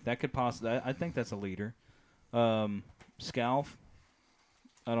Meraki. That could possibly, I think that's a leader. Scalf.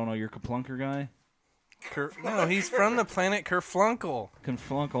 I don't know, your Kaplunker guy? No, he's from the planet Kerflunkle.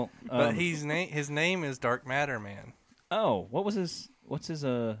 Conflunkle. But his name is Dark Matter Man. Oh, what's his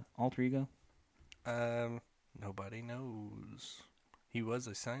alter ego? Nobody knows. He was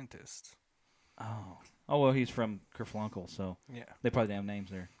a scientist. Oh, well, he's from Kerflunkle, so Yeah. they probably have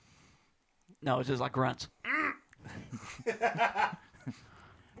names there. No, it's just like grunts.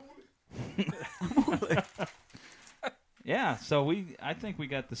 Yeah, so I think we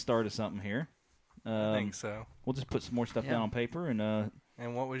got the start of something here. I think so. We'll just put some more stuff down on paper and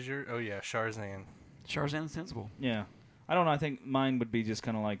And what was your? Oh yeah, Sharzan. Sharzan the Sensible. yeah. I don't know. I think mine would be just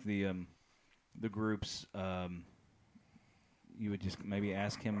kind of like the groups. You would just maybe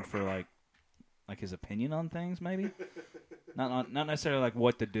ask him for like his opinion on things, maybe. Not necessarily like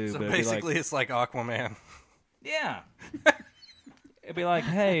what to do, So but basically, it's like Aquaman. yeah. It'd be like,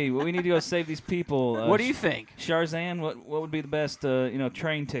 hey, we need to go save these people. What do you think? Sharzan? What would be the best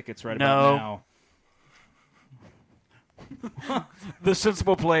train tickets right No. about now? The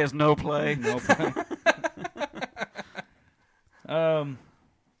sensible play is no play. Nope.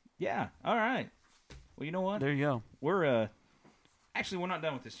 Yeah. All right. Well, you know what? There you go. We're actually we're not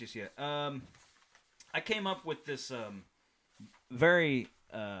done with this just yet. I came up with this very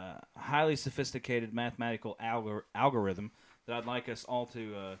highly sophisticated mathematical algorithm that I'd like us all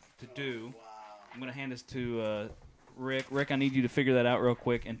to do. Wow. I'm going to hand this to Rick. Rick, I need you to figure that out real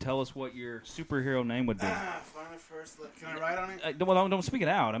quick and tell us what your superhero name would be. Find it first. Can I write on it? Don't speak it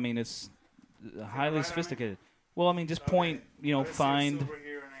out. I mean, it's highly sophisticated. Well, I mean, just point, find. Superhero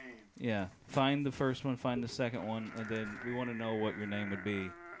name. Yeah, find the first one, find the second one, and then we want to know what your name would be.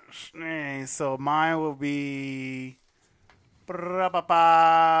 So mine will be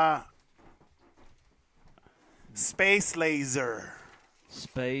Space Laser.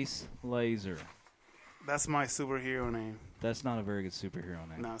 Space Laser. That's my superhero name. That's not a very good superhero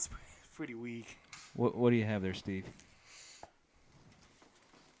name. No, it's pretty weak. What do you have there, Steve?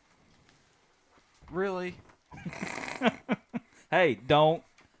 Really? Hey,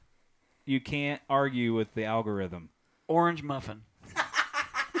 you can't argue with the algorithm. Orange muffin.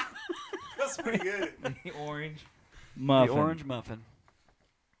 That's pretty good. The orange muffin. The orange muffin.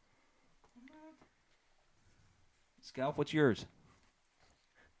 Scalp, what's yours?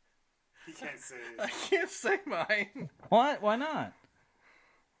 You can't say it. I can't say mine. What? Why not?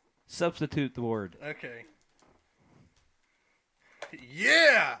 Substitute the word. Okay.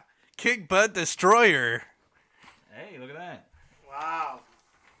 Yeah! Kick Butt Destroyer. Hey, look at that. Wow.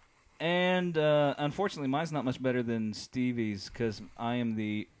 And unfortunately, mine's not much better than Stevie's because I am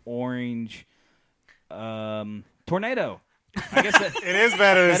the orange tornado. I guess that It is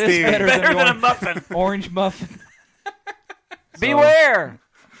better than that is Steve. better Better than a the muffin. orange muffin. Beware!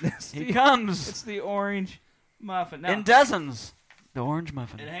 It's He the- comes It's the orange muffin. Now, in dozens. The orange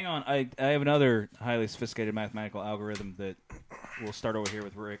muffin. and hang on, I have another highly sophisticated mathematical algorithm that we'll start over here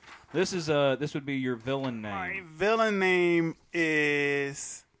with Rick. This would be your villain My name. villain name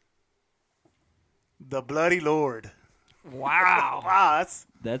is the Bloody Lord. Wow. Wow,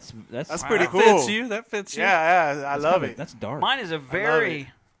 That's that's pretty That cool. fits you. That fits you. Yeah, I love it. That's dark. Mine is a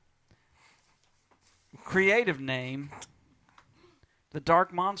very creative name. The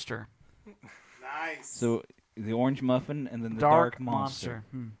Dark Monster. Nice. So the orange muffin and then the Dark monster.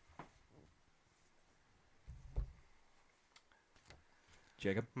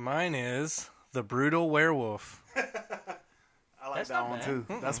 Jacob. Mine is the Brutal Werewolf. I like That's that not one bad. too.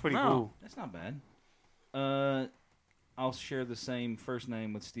 That's pretty No, cool. that's not bad. I'll share the same first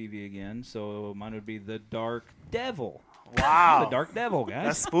name with Stevie again, so mine would be the Dark Devil. Wow. The Dark Devil, guys.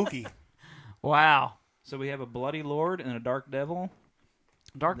 That's spooky. Wow. So we have a Bloody Lord and a Dark Devil.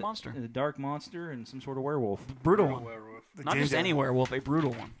 Dark Monster. The Dark Monster and some sort of werewolf. Brutal one. Werewolf. The Not just ginger. any werewolf, a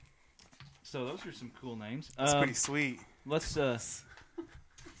brutal one. So those are some cool names. That's pretty sweet. Let's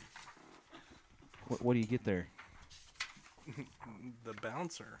what do you get there? The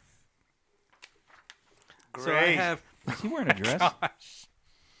Bouncer. Great. So I have. Is he wearing a dress?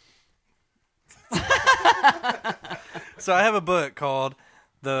 So I have a book called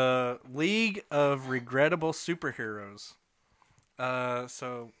The League of Regrettable Superheroes.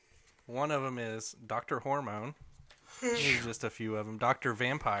 So one of them is Dr. Hormone. There's just a few of them. Dr.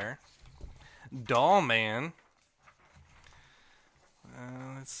 Vampire. Doll Man.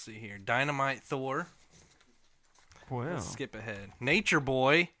 Let's see here. Dynamite Thor. Wow. Let's skip ahead. Nature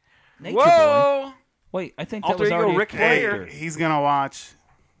Boy. Nature Boy. Whoa! Wait, I think that Alter was ego already Ric a Hey, character. he's gonna watch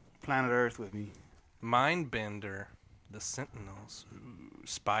Planet Earth with me. Mindbender. The Sentinels. Ooh,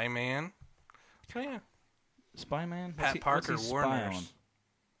 Spy Man. Oh yeah. Spy Man? Pat Parker, War spy Nurse. on?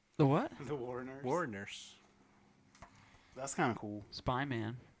 The what? The Warners. War Nurse. That's kind of cool. Spy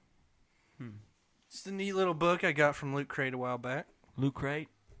Man. Just a neat little book I got from Loot Crate a while back. Loot Crate.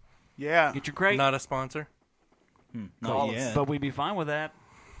 Yeah. Get your crate. Not a sponsor. Not us. yet. But we'd be fine with that.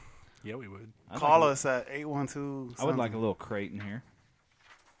 Yeah, we would. Call us at 812. I would like a little crate in here.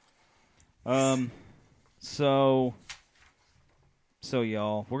 So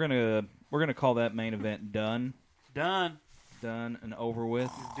y'all, we're gonna call that main event done and over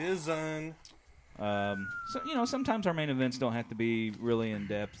with. Dizun. So sometimes our main events don't have to be really in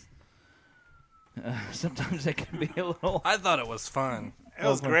depth. Sometimes they can be a little. I thought it was fun. It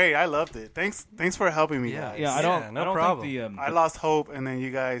was great. I loved it. Thanks for helping me, guys. Yeah, I don't. no I don't problem. think I lost hope, and then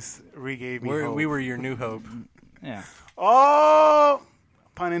you guys regave me hope. We were your new hope. Yeah. Oh,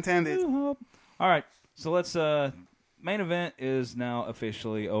 pun intended. All right. So let's. Main event is now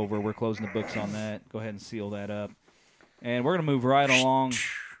officially over. We're closing the books on that. Go ahead and seal that up, and we're gonna move right along.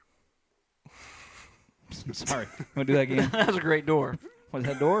 Sorry. Want to do that again? That was a great door. Was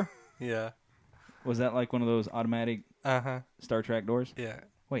that door? Yeah. Was that like one of those automatic Star Trek doors? Yeah.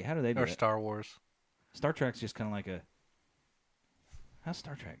 Wait, how do they do Or that? Star Wars. Star Trek's just kind of like a. How's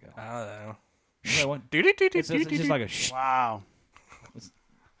Star Trek go? I don't know. Is that what? It's just like a shh. Wow.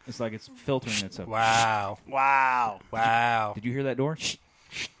 It's like it's filtering itself. Wow. Wow. Wow. Did you hear that door? Shh.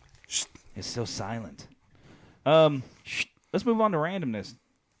 It's so silent. let's move on to randomness.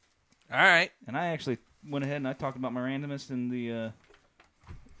 All right. And I actually went ahead and I talked about my randomness in the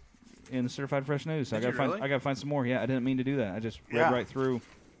Certified Fresh News. So I gotta find some more. Yeah, I didn't mean to do that. I just read right through.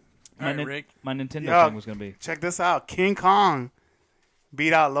 My Nintendo thing was gonna be. Check this out. King Kong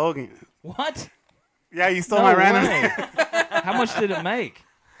beat out Logan. What? Yeah, you stole my random. How much did it make?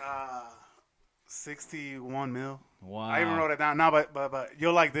 61 mil. Wow. I even wrote it down. No, but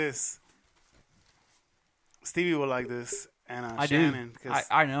you'll like this. Stevie will like this, and Shannon.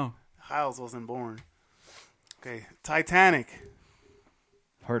 I know. Hiles wasn't born. Okay, Titanic.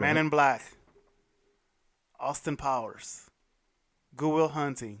 Heard Man of it. in Black. Austin Powers. Good Will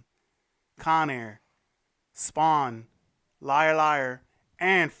Hunting. Con Air. Spawn. Liar Liar.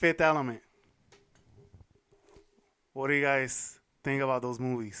 And Fifth Element. What do you guys think about those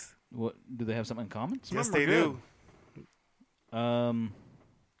movies? What do they have something in common? Yes, they do. I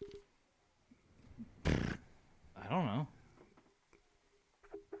don't know.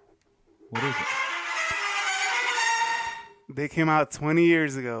 What is it? They came out 20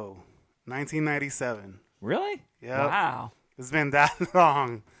 years ago, 1997. Really? Yeah. Wow. It's been that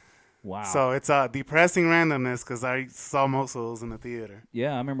long. Wow. So it's a depressing randomness because I saw most of those in the theater.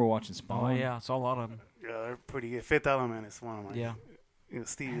 Yeah, I remember watching Spawn. Oh, yeah. I saw a lot of them. Yeah, they're pretty good. Fifth Element is one of my. Yeah. You know,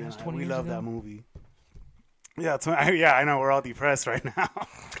 Stevie Man, and that's I, 20 we years love ago? that movie. Yeah, yeah, I know we're all depressed right now.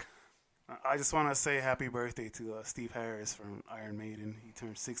 I just want to say happy birthday to Steve Harris from Iron Maiden. He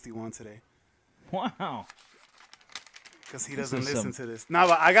turned 61 today. Wow. Because he This doesn't is listen some- to this. No,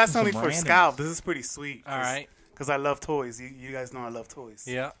 but I got some something for randoms. Scalp. This is pretty sweet. All right. Because I love toys. You guys know I love toys.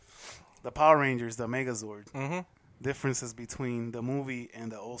 Yeah. The Power Rangers, the Megazord. Mm-hmm. Differences between the movie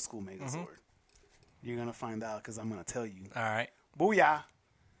and the old school Megazord. You're going to find out because I'm going to tell you. All right. Booyah.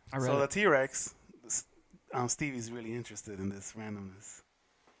 I read So the it. T-Rex, Stevie's really interested in this randomness.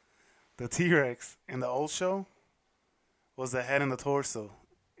 The T-Rex in the old show was the head and the torso.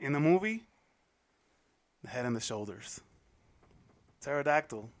 In the movie, the head and the shoulders.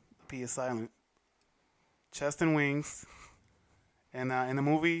 Pterodactyl, the P is silent. Chest and wings. And in the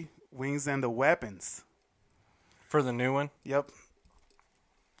movie, wings and the weapons. For the new one? Yep.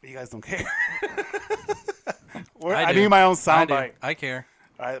 You guys don't care. I I do. need my own I soundbite. do. I care.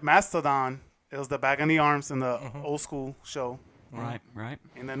 All right, Mastodon. It was the back and the arms in the old school show. Right.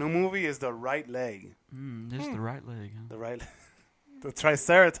 In the new movie is the right leg. This is the right leg. Huh? The right. The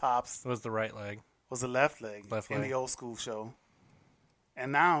Triceratops It was the right leg. was the left leg in the old school show.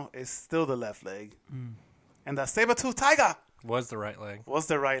 And now it's still the left leg. And the saber-tooth tiger Was the right leg. was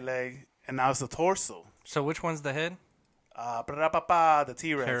the right leg. And now it's the torso. So which one's the head? The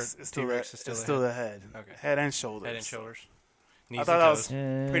T-Rex is still, T-Rex is still it's the still the head. Okay. Head and shoulders. Head and shoulders. I Knees thought and that was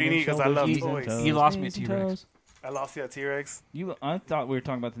toes. pretty neat because I love toys. You lost me at T-Rex. I lost you at T-Rex. I thought we were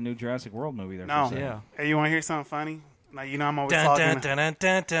talking about the new Jurassic World movie there. No. For a second. Yeah. Hey, you want to hear something funny? Now, you know I'm always Dun, talking. dun, dun, dun,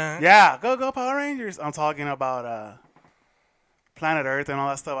 dun, dun. Yeah, go Power Rangers. I'm talking about Planet Earth and all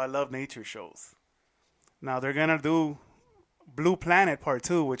that stuff. I love nature shows. Now they're gonna do Blue Planet Part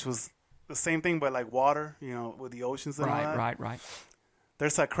 2, which was the same thing but like water, with the oceans and all that. Right.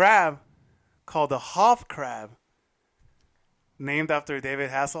 There's a crab called the Hoff crab, named after David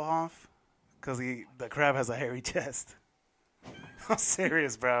Hasselhoff, because the crab has a hairy chest. I'm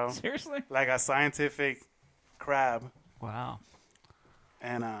serious, bro. Seriously? Like a scientific crab. Wow.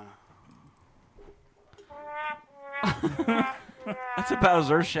 And That's about as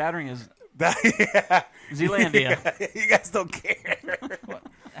earth-shattering as yeah. Zealandia. You guys don't care.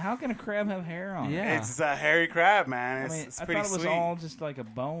 How can a crab have hair on it? Yeah. It's a hairy crab, man. I It's, mean, it's I pretty thought it was sweet. all just like a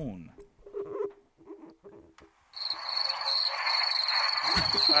bone.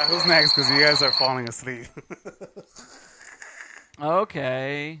 All right, who's next? Because you guys are falling asleep.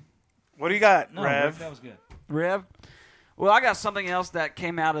 Okay. What do you got, No, Rev? Rick, that was good. Rev. Well, I got something else that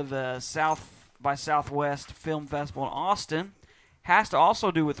came out of the South by Southwest Film Festival in Austin. Has to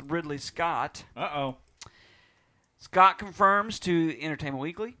also do with Ridley Scott. Uh-oh. Scott confirms to Entertainment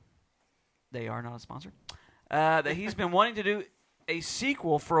Weekly, they are not a sponsor, that he's been wanting to do a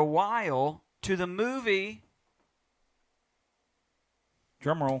sequel for a while to the movie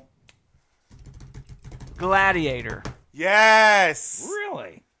Drum roll. Gladiator. Yes.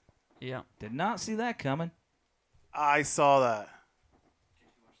 Really? Yeah. Did not see that coming. I saw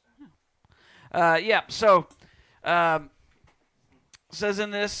that. Yeah, so says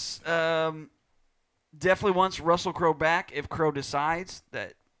in this, definitely wants Russell Crowe back if Crowe decides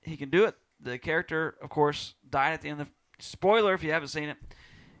that he can do it. The character, of course, died at the end of the... Spoiler if you haven't seen it.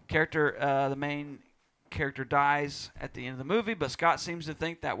 The main character dies at the end of the movie, but Scott seems to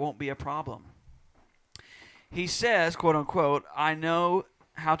think that won't be a problem. He says, quote unquote, I know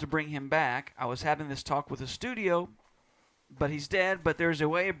how to bring him back. I was having this talk with the studio, but he's dead. But there's a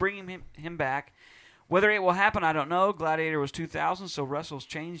way of bringing him back. Whether it will happen, I don't know. Gladiator was 2000, so Russell's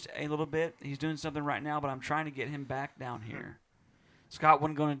changed a little bit. He's doing something right now, but I'm trying to get him back down here. Scott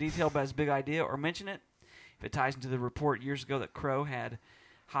wouldn't go into detail about his big idea or mention it. If it ties into the report years ago that Crow had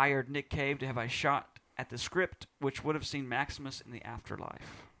hired Nick Cave to have a shot at the script, which would have seen Maximus in the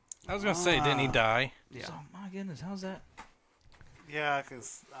afterlife. I was going to say, didn't he die? Yeah. So, my goodness, how's that? Yeah,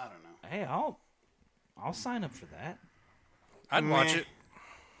 because I don't know. Hey, I'll sign up for that. I'd watch it.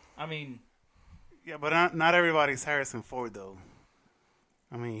 I mean, yeah, but not everybody's Harrison Ford though.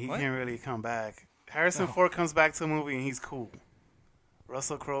 I mean, he What? can't really come back. Harrison Ford comes back to a movie and he's cool.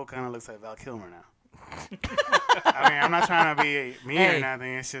 Russell Crowe kind of looks like Val Kilmer now. I mean, I'm not trying to be mean or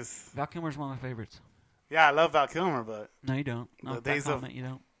nothing. It's just Val Kilmer's one of my favorites. yeah, I love Val Kilmer, but No, you don't. No, The days of- you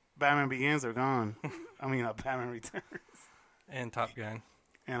don't. Batman Begins are gone. I mean, Batman Returns And Top Gun.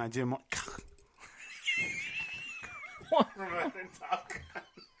 and Jim. What?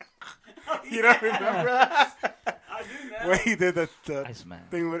 You don't remember that? I do now. Where he did the Iceman.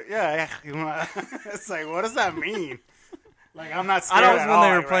 thing with it's like, what does that mean? Like, I'm not I scared know it was at when all they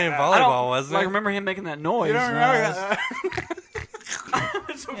were like playing right now. I don't volleyball, wasn't like it? remember him making that noise. You don't remember that? that?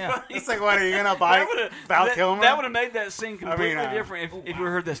 It's so Yeah. funny. It's like, what, are you going to buy Val Kilmer? That would have made that scene completely I mean, different if you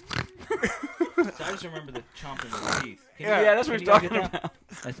heard this. So I just remember the chomping of the teeth. Can Yeah. Yeah, that's what can he's you guys talking get that? about.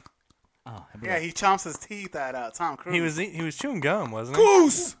 That's, oh, I Yeah, he chomps his teeth at Tom Cruise. He was chewing gum, wasn't he?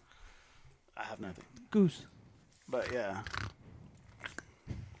 Goose! I have nothing. Goose. But, yeah.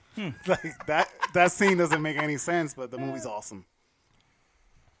 Like, that scene doesn't make any sense, but the movie's awesome.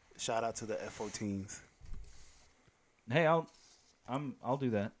 Shout out to the F-14s. Hey, I'll do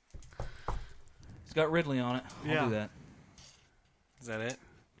that. It's got Ridley on it. I'll do that. Is that it?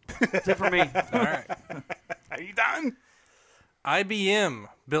 That's it for me. All right. Are you done? IBM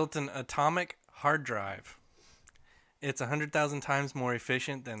built an atomic hard drive. It's 100,000 times more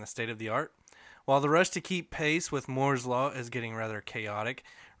efficient than the state of the art. While the rush to keep pace with Moore's Law is getting rather chaotic,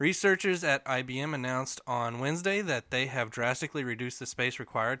 researchers at IBM announced on Wednesday that they have drastically reduced the space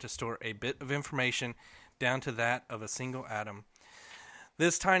required to store a bit of information down to that of a single atom.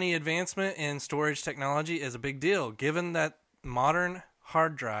 This tiny advancement in storage technology is a big deal, given that modern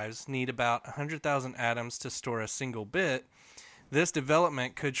hard drives need about 100,000 atoms to store a single bit. This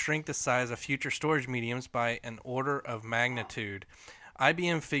development could shrink the size of future storage mediums by an order of magnitude.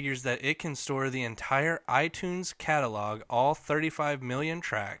 IBM figures that it can store the entire iTunes catalog, all 35 million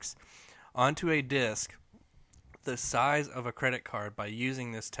tracks, onto a disk the size of a credit card by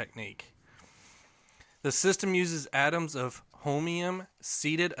using this technique. The system uses atoms of holmium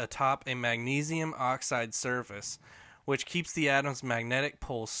seated atop a magnesium oxide surface, which keeps the atom's magnetic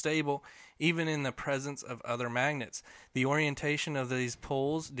poles stable even in the presence of other magnets. The orientation of these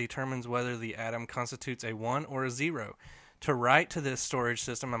poles determines whether the atom constitutes a 1 or a 0. To write to this storage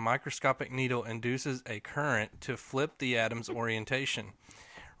system, a microscopic needle induces a current to flip the atom's orientation.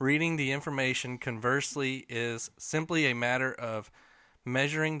 Reading the information, conversely, is simply a matter of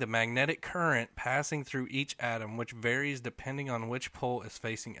measuring the magnetic current passing through each atom, which varies depending on which pole is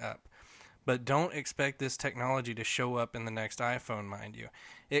facing up. But don't expect this technology to show up in the next iPhone, mind you.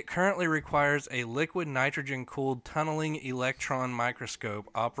 It currently requires a liquid nitrogen-cooled tunneling electron microscope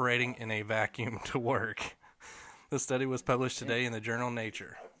operating in a vacuum to work. The study was published today in the journal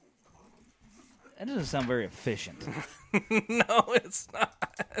Nature. That doesn't sound very efficient. No, it's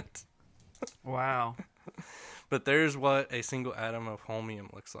not. Wow. But there's what a single atom of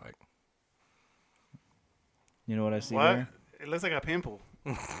holmium looks like. You know what I see What? there? It looks like a pimple.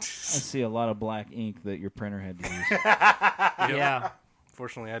 I see a lot of black ink that your printer had to use. Yeah.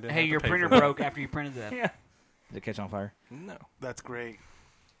 Fortunately, I didn't. Hey, have to your pay printer for that. broke after you printed that. Did it catch on fire? No. That's great.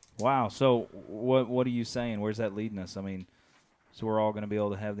 Wow. So what are you saying? Where's that leading us? I mean, so we're all going to be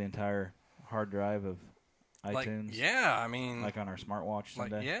able to have the entire hard drive of iTunes? Yeah, I mean, Like on our smartwatch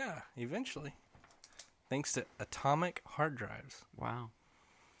someday? yeah, eventually. Thanks to atomic hard drives. Wow.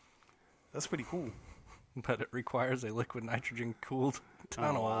 That's pretty cool. But it requires a liquid nitrogen-cooled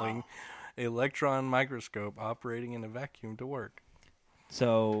tunneling electron microscope operating in a vacuum to work.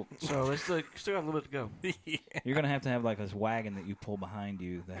 So So it's still got a little bit to go. Yeah. you're going to have like this wagon that you pull behind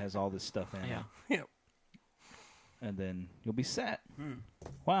you that has all this stuff in Yeah. it. Yep. And then you'll be set.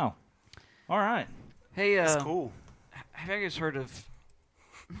 Wow. All right. Hey, That's cool. have you guys heard of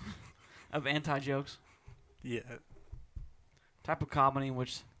anti-jokes? Yeah. Type of comedy in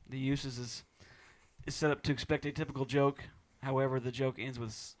which the uses is set up to expect a typical joke. However, the joke ends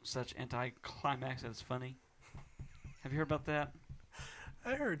with such anti-climax that it's funny. Have you heard about that?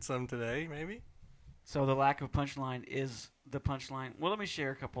 I heard some today, maybe. So the lack of punchline is the punchline. Well, let me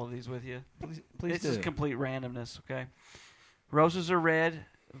share a couple of these with you. Please This do. is complete randomness, okay? Roses are red,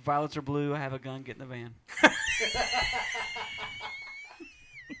 violets are blue. I have a gun. Get in the van.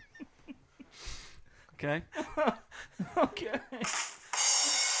 Okay. Okay.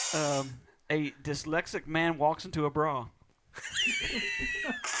 A dyslexic man walks into a bra.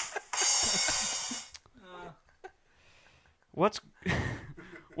 What's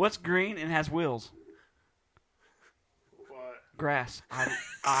green and has wheels? What? Grass.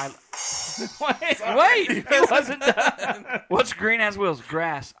 I Wait, it wasn't done. What's green has wheels?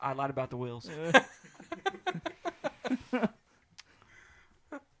 Grass. I lied about the wheels.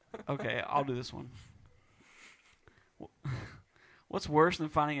 Okay, I'll do this one. What's worse than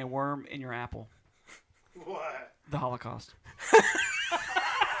finding a worm in your apple? What? The Holocaust.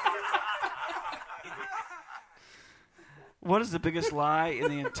 What is the biggest lie in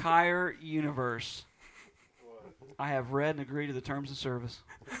the entire universe? What? I have read and agreed to the terms of service.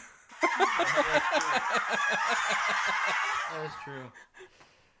 That's true.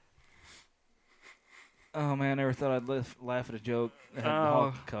 Oh man, I never thought I'd laugh at a joke that had the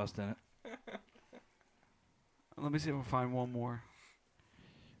Holocaust in it. Let me see if I can find one more.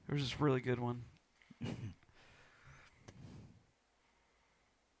 There's this really good one.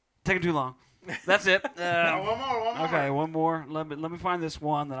 Taking too long. That's it. One more. Okay, one more. Let me find this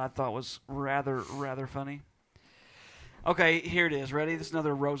one that I thought was rather funny. Okay, here it is. Ready? This is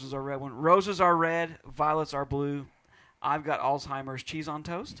another roses are red one. Roses are red, violets are blue. I've got Alzheimer's. Cheese on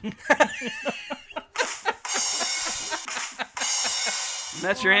toast.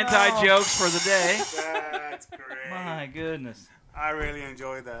 That's your anti-jokes for the day. That's great. My goodness. I really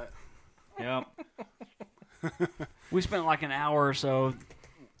enjoyed that. Yep. We spent like an hour or so.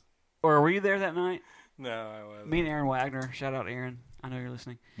 Or were you there that night? No, I wasn't. Me and Aaron Wagner. Shout out, Aaron. I know you're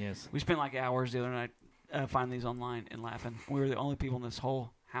listening. Yes. We spent like hours the other night finding these online and laughing. We were the only people in this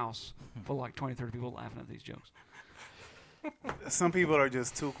whole house full of like 20, 30 people laughing at these jokes. Some people are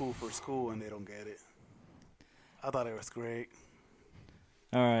just too cool for school and they don't get it. I thought it was great.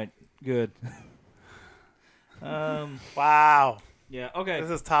 All right. Good. Wow. Yeah. Okay.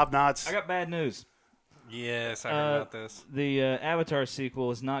 This is top notch. I got bad news. Yes, I heard about this. The Avatar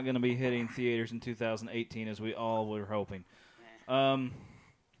sequel is not going to be hitting theaters in 2018 as we all were hoping.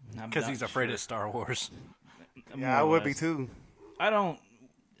 Because he's afraid of Star Wars. Yeah, I would be too. I don't.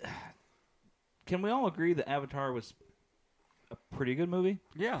 Can we all agree that Avatar was a pretty good movie?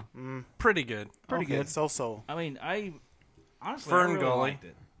 Yeah. Pretty good. Pretty good. So. I mean, I honestly Fern I really Gully. liked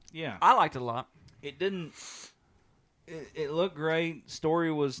it. Yeah. I liked it a lot. It didn't. It looked great.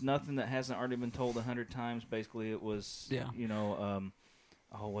 Story was nothing that hasn't already been told 100 times. Basically, it was. Yeah. You know.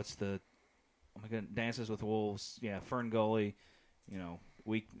 What's the? Oh my God! Dances with Wolves. Yeah. Fern Gully. You know.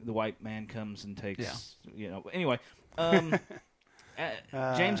 The white man comes and takes. Yeah. You know. Anyway.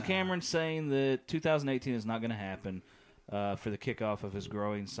 James Cameron saying that 2018 is not going to happen for the kickoff of his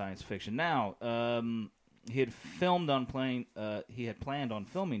growing science fiction. Now, he had He had planned on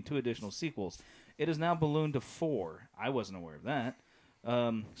filming 2 additional sequels. It is now ballooned to 4. I wasn't aware of that.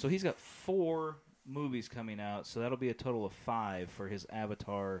 So he's got 4 movies coming out. So that'll be a total of 5 for his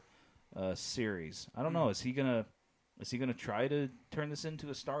Avatar series. I don't know. Is he gonna try to turn this into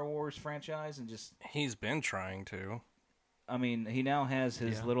a Star Wars franchise and just? He's been trying to. I mean, he now has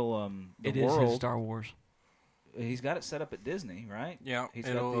his little It world. is his Star Wars. He's got it set up at Disney, right? Yeah, He's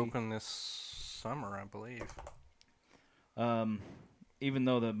it'll got open this summer, I believe. Even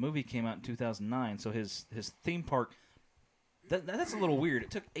though the movie came out in 2009, so his theme park. That's a little weird. It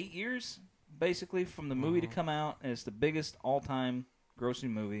took 8 years, basically, from the movie to come out, and it's the biggest all-time grossing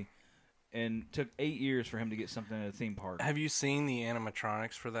movie. And it took 8 years for him to get something at a theme park. Have you seen the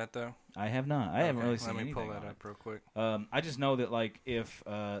animatronics for that, though? I have not. I haven't really seen anything. Let me anything pull that on up real quick. I just know that, like, if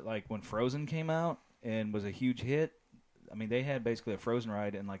when Frozen came out and was a huge hit, I mean, they had basically a Frozen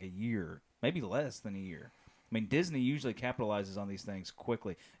ride in like a year, maybe less than a year. I mean, Disney usually capitalizes on these things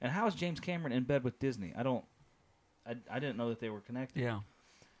quickly. And how is James Cameron in bed with Disney? I didn't know that they were connected.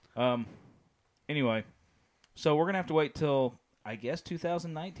 Yeah. Anyway, so we're gonna have to wait till, I guess,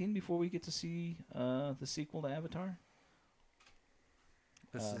 2019 before we get to see the sequel to Avatar.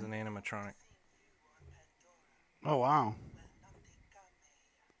 This is an animatronic. Oh, wow.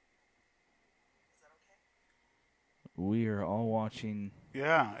 We are all watching.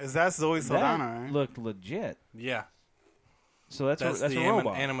 Yeah. Is that Zoe Saldana, right? Looked legit. Yeah. So that's the a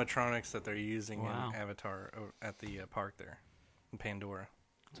robot. animatronics that they're using Wow. in Avatar at the park there in Pandora.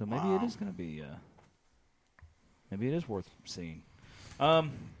 So maybe it is going to be. Maybe it is worth seeing.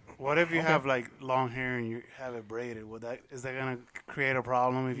 What if you have like long hair and you have it braided? Is that gonna create a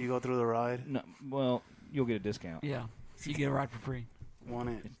problem if you go through the ride? No, well, you'll get a discount. Yeah. You get a ride for free. Want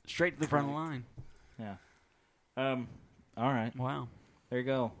it? Straight to the front of the line. Yeah. All right. Wow. There you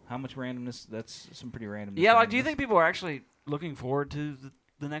go. How much randomness? That's some pretty randomness. Yeah, like, do you think people are actually looking forward to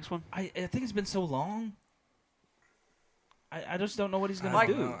the next one? I think it's been so long. I just don't know what he's going Like,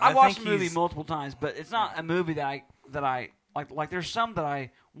 to do. I watched the movie multiple times, but it's not a movie that I like. Like, there's some that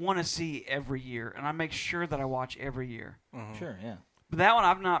I want to see every year, and I make sure that I watch every year. Mm-hmm. Sure, yeah. But that one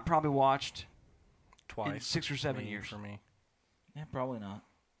I've not probably watched twice in 6 or 7 years for me. Yeah, probably not.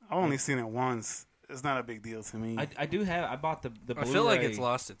 I've only seen it once. It's not a big deal to me. I do have. I bought the Blu-ray I feel like it's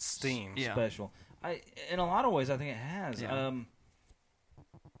lost its steam. Yeah. special. In a lot of ways, I think it has. Yeah.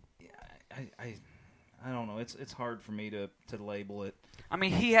 I don't know. It's hard for me to label it. I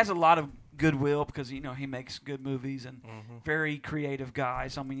mean, he has a lot of goodwill because he makes good movies and very creative guy.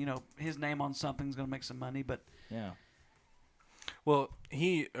 So I mean, his name on something's going to make some money. But Yeah. Well,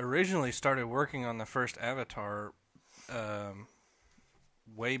 he originally started working on the first Avatar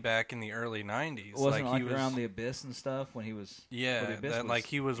way back in the early 90s. Wasn't he like around the Abyss and stuff when he was. Yeah, the Abyss that, was, like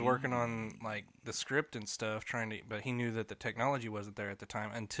he was working on like the script and stuff, but he knew that the technology wasn't there at the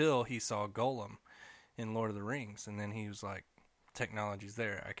time until he saw Golem in Lord of the Rings, and then he was like, "Technology's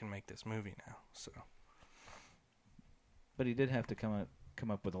there. I can make this movie now." So, but he did have to come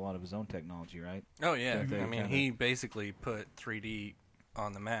up with a lot of his own technology, right? oh yeah, They I mean, kinda- he basically put 3D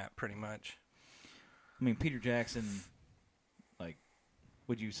on the map, pretty much. I mean, Peter Jackson. Like,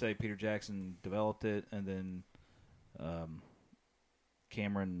 would you say Peter Jackson developed it and then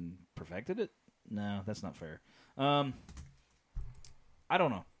Cameron perfected it? No, that's not fair. I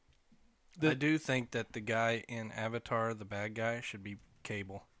don't know. I do think that the guy in Avatar, the bad guy, should be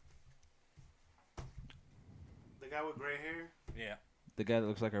Cable. The guy with gray hair? Yeah. The guy that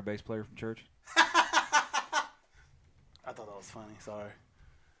looks like our bass player from church? I thought that was funny. Sorry.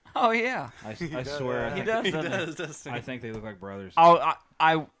 oh yeah, I swear. yeah. I he think, does. He Doesn't he? does. I think they look like brothers. Oh,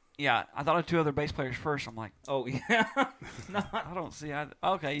 I thought of 2 other bass players first. I'm like, Oh, yeah. No. I don't see.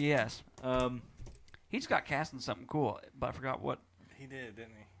 Okay, yes. Um, He just got cast in something cool, but I forgot what He did,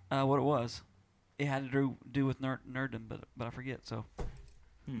 didn't he? what it was. It had to do with nerddom, but I forget. So,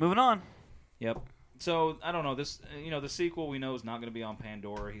 moving on. Yep. So, I don't know. This, the sequel we know is not going to be on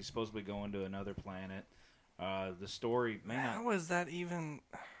Pandora. He's supposed to be going to another planet. The story may not. How was that even?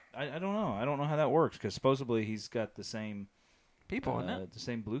 I don't know. I don't know how that works because supposedly he's got the same People, isn't it? the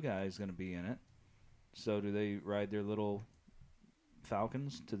same blue guy is going to be in it. So do they ride their little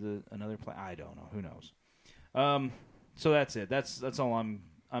falcons to another planet? I don't know. Who knows? So that's it. That's all. I'm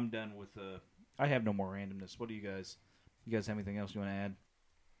done with. I have no more randomness. What do you guys? You guys have anything else you want to add?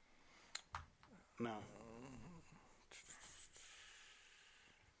 No.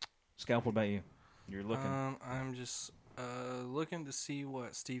 Scalp, what about you? You're looking. I'm just looking to see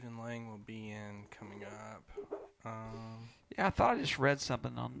what Stephen Lang will be in coming up. Yeah, I thought I just read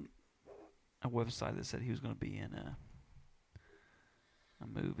something on a website that said he was going to be in a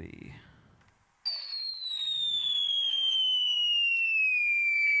movie.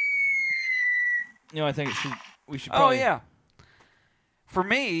 I think we should. Oh Probably, yeah. For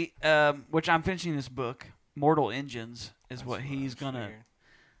me, which I'm finishing this book, Mortal Engines is That's what he's I gonna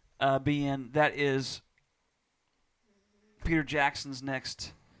figured. be in. That is Peter Jackson's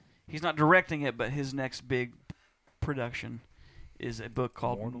next. He's not directing it, but his next big production is a book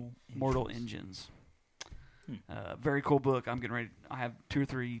called Mortal Engines. Very cool book. I'm getting ready. I have 2 or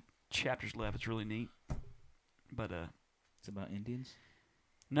 3 chapters left. It's really neat. But It's about Indians.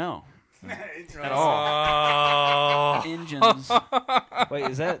 no At Oh. engines. Wait,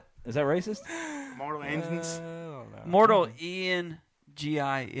 is that racist? Mortal Engines. I don't know. Mortal Engines.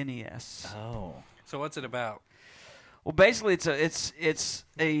 Oh. So what's it about? Well, basically, it's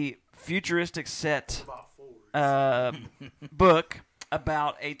a futuristic set book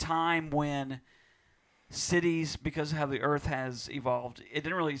about a time when cities, because of how the Earth has evolved, it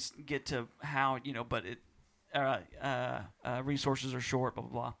didn't really get to how but it resources are short, blah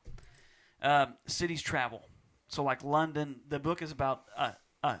blah blah. Cities travel, so like London. The book is about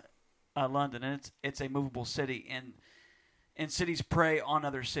London, and it's a movable city, and cities prey on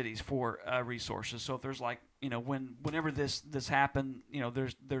other cities for resources. So if there's whenever this happened,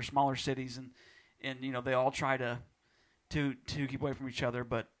 there's smaller cities and they all try to keep away from each other,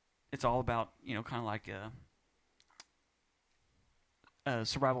 but it's all about kind of like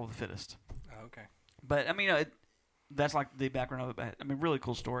survival of the fittest. Oh, okay. But I mean, that's like the background of it. But, I mean, really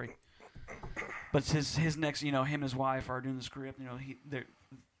cool story. But it's his next, him and his wife are doing the script. They're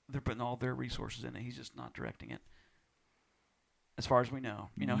putting all their resources in it. He's just not directing it. As far as we know,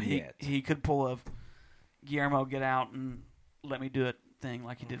 he could pull a Guillermo, get out and let me do it thing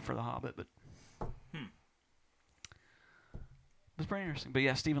like he did for The Hobbit, but it's pretty interesting. But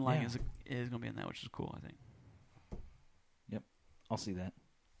yeah, Stephen Lang is going to be in that, which is cool, I think. I'll see that.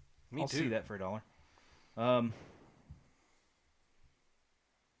 Me I'll too. see that for $1.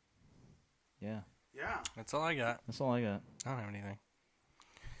 Yeah. Yeah. That's all I got. That's all I got. I don't have anything.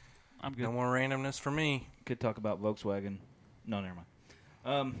 I'm good. No more randomness for me. Could talk about Volkswagen. No, never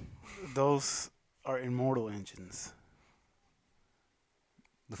mind. Those are immortal engines.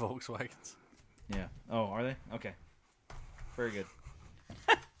 The Volkswagens. Yeah. Oh, are they? Okay. Very good.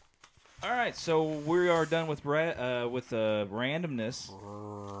 All right, so we are done with randomness.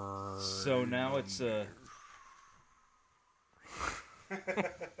 So now it's I'm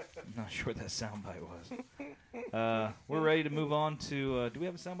not sure what that soundbite was. We're ready to move on to. Do we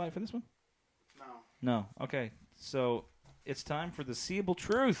have a soundbite for this one? No. Okay. So it's time for the seeable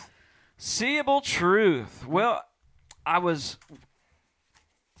truth. Seeable truth. Well, I was.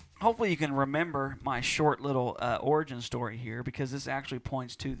 Hopefully you can remember my short little origin story here, because this actually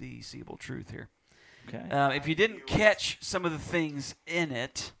points to the seeable truth here. Okay. If you didn't catch some of the things in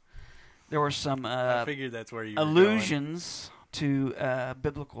it, there were some I figured that's where you were allusions to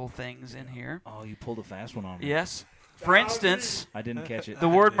biblical things in here. Oh, you pulled a fast one on me. Yes. For instance, I didn't catch it. the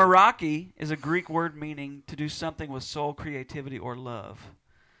word meraki is a Greek word meaning to do something with soul, creativity, or love.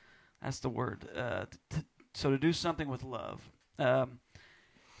 That's the word. So to do something with love. The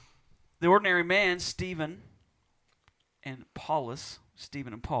ordinary man, Stephen and Paulus,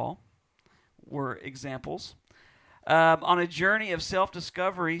 Stephen and Paul, were examples. On a journey of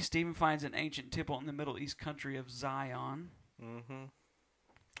self-discovery, Stephen finds an ancient temple in the Middle East country of Zion. Mm-hmm.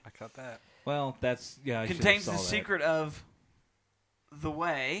 I caught that. Well, that's I contains saw the that. secret of the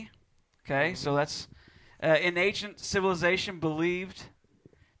way. Okay, so that's in ancient civilization believed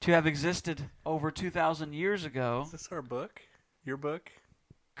to have existed over 2,000 years ago. Is this our book? Your book?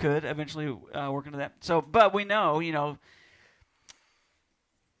 Could eventually work into that. So, but we know,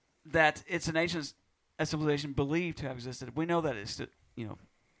 that it's an ancient civilization believed to have existed. We know that it's,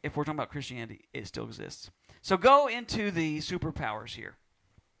 if we're talking about Christianity, it still exists. So go into the superpowers here.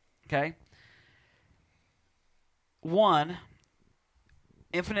 Okay? 1,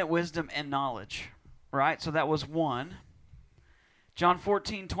 infinite wisdom and knowledge. Right? So that was 1. John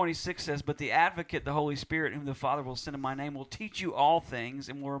 14:26 says, "But the advocate, the Holy Spirit, whom the Father will send in my name, will teach you all things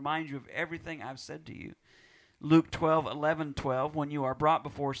and will remind you of everything I've said to you." Luke 12:11-12, "When you are brought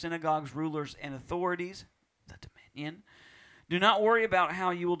before synagogues, rulers, and authorities, the dominion, do not worry about how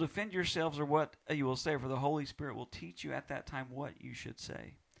you will defend yourselves or what you will say, for the Holy Spirit will teach you at that time what you should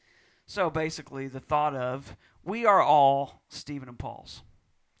say." So basically, the thought of, we are all Stephen and Paul's.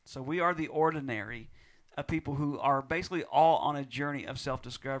 So we are the ordinary people who are basically all on a journey of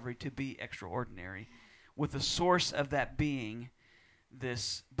self-discovery to be extraordinary, with the source of that being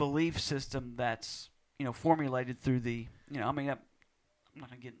this belief system that's formulated through the I'm not going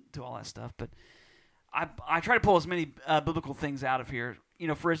to get into all that stuff, but I try to pull as many biblical things out of here.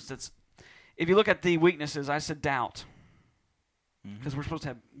 For instance, if you look at the weaknesses, I said doubt, because we're supposed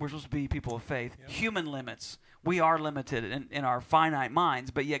to be people of faith. Yep. Human limits. We are limited in our finite minds,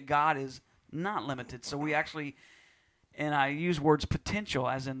 but yet God is not limited. So we actually, and I use words potential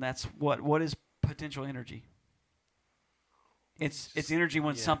as in that's what is potential energy. It's energy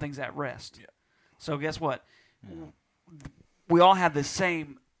when something's at rest. Yeah. So guess what? Yeah. We all have the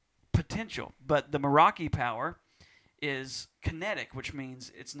same potential, but the Meraki power is kinetic, which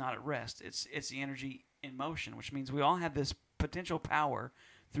means it's not at rest. It's the energy in motion, which means we all have this potential power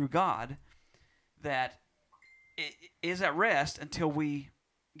through God that is at rest until we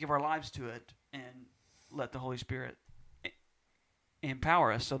give our lives to it and let the Holy Spirit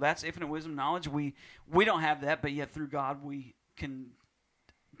empower us. So that's infinite wisdom, knowledge. We don't have that, but yet through God we can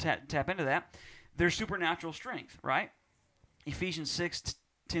tap into that. There's supernatural strength, right? Ephesians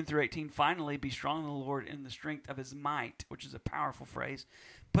 6:10-18. "Finally, be strong in the Lord in the strength of His might," which is a powerful phrase.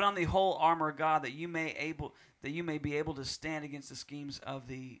 "Put on the whole armor of God, that you may be able to stand against the schemes of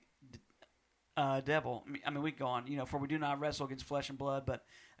the devil." I mean, we go on. For we do not wrestle against flesh and blood, but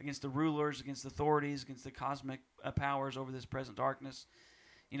against the rulers, against the authorities, against the cosmic powers over this present darkness.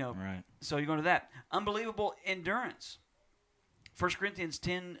 Right. So you go into that. Unbelievable endurance. 1 Corinthians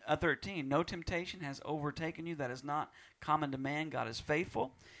 10:13. "No temptation has overtaken you that is not common to man. God is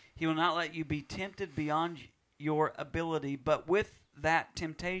faithful. He will not let you be tempted beyond your ability, but with that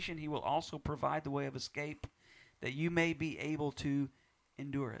temptation He will also provide the way of escape, that you may be able to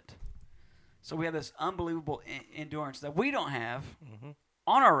endure it." So we have this unbelievable endurance that we don't have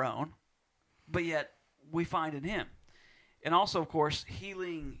on our own, but yet we find in Him. And also, of course,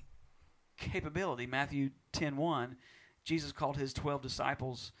 healing capability. Matthew 10:1, Jesus called His 12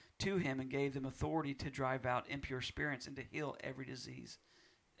 disciples to Him and gave them authority to drive out impure spirits and to heal every disease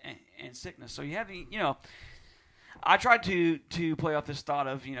and sickness. So you have, I tried to play off this thought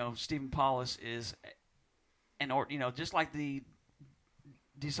of Stephen Paulus is just like the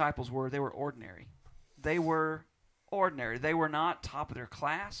disciples were. They were ordinary. They were ordinary. They were not top of their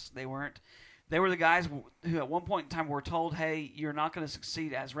class. They weren't. They were the guys who at one point in time were told, "Hey, you're not going to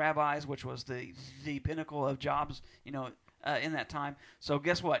succeed as rabbis," which was the pinnacle of jobs, in that time. So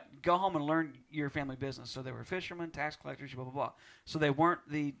guess what? Go home and learn your family business. So they were fishermen, tax collectors, blah blah blah. So they weren't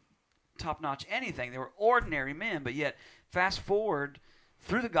the top-notch anything. They were ordinary men, but yet fast forward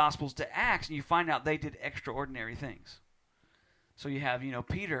through the Gospels to Acts, and you find out they did extraordinary things. So you have,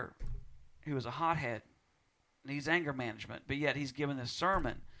 Peter, who was a hothead. Needs anger management, but yet he's given this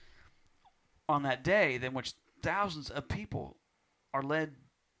sermon on that day in which thousands of people are led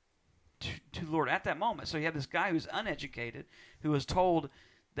to the Lord at that moment. So you have this guy who's uneducated, who was told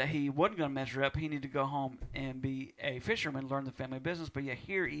that he wasn't going to measure up. He needed to go home and be a fisherman, learn the family business. But yet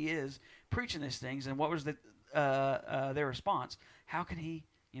here he is preaching these things. And what was their response? How can he,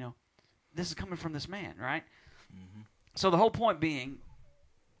 this is coming from this man, right? Mm-hmm. So the whole point being,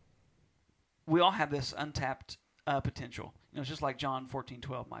 we all have this untapped potential. It's just like John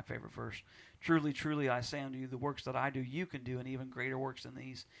 14:12, my favorite verse. Truly, truly, I say unto you, the works that I do, you can do, and even greater works than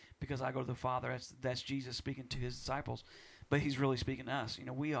these, because I go to the Father. That's Jesus speaking to his disciples, but he's really speaking to us.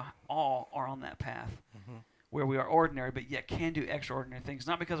 We all are on that path where we are ordinary, but yet can do extraordinary things,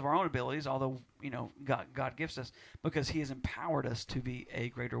 not because of our own abilities, although God gifts us, because he has empowered us to be a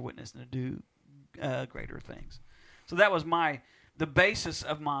greater witness and to do greater things. So that was the basis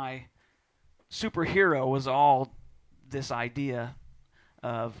of my superhero was all this idea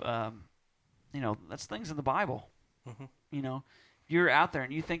of, that's things in the Bible. Mm-hmm. You're out there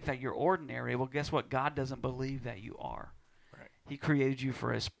and you think that you're ordinary. Well, guess what? God doesn't believe that you are. Right. He created you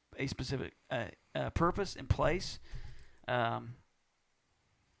for a specific purpose and place. You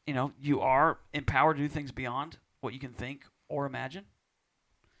are empowered to do things beyond what you can think or imagine.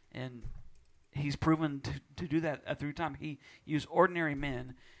 And he's proven to do that through time. He used ordinary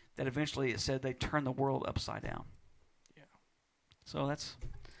men that eventually, it said, they turned the world upside down. Yeah. So that's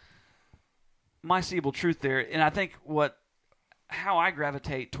my seeable truth there. And I think how I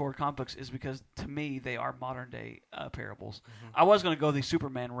gravitate toward comic books is because, to me, they are modern-day parables. Mm-hmm. I was going to go the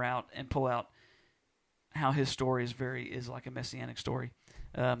Superman route and pull out how his story is like a messianic story.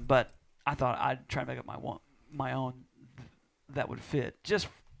 But I thought I'd try to make up my own that would fit, just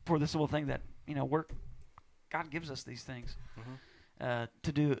for the simple thing that, God gives us these things. Mm-hmm.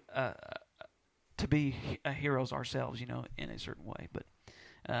 To do to be heroes ourselves, in a certain way. But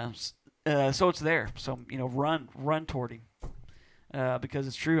so it's there. So run toward him because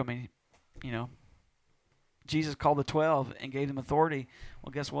it's true. I mean, Jesus called the 12 and gave them authority.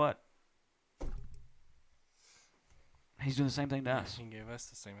 Well, guess what? He's doing the same thing to us. He gave us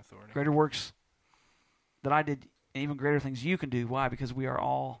the same authority. Greater works that I did, and even greater things you can do. Why? Because we are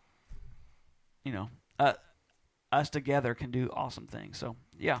all, us together can do awesome things. So,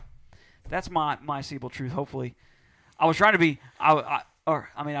 yeah, that's my seeable truth. Hopefully, I was trying to be, I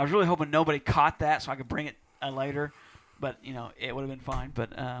was really hoping nobody caught that so I could bring it later, but, it would have been fine.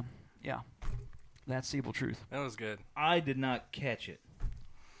 But, yeah, that's seeable truth. That was good. I did not catch it.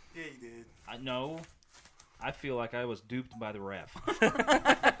 Yeah, you did. No. I feel like I was duped by the ref.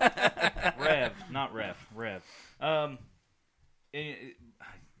 Rev, not ref. Rev.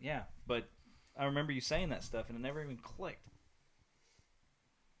 Yeah, but I remember you saying that stuff, and it never even clicked.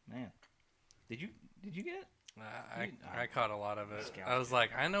 Man, did you get it? I caught a lot of it. I was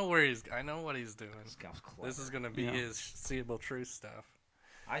like, I know what he's doing. This is going to be his seeable truth stuff.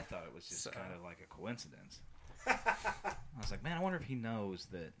 I thought it was just kind of like a coincidence. I was like, man, I wonder if he knows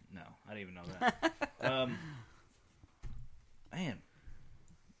that. No, I didn't even know that. Man,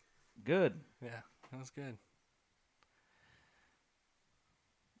 good. Yeah, that was good.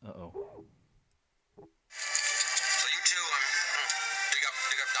 Uh-oh. So you two dig up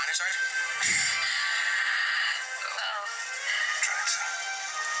dinosaurs? Oh. Try it, son.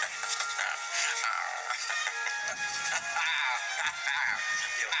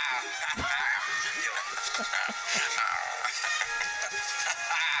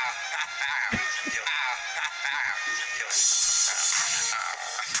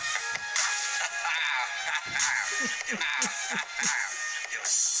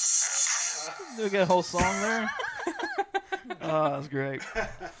 Do we get a whole song there? Oh, that was great.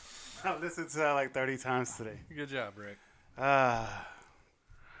 I've listened to that like 30 times today. Good job, Rick. All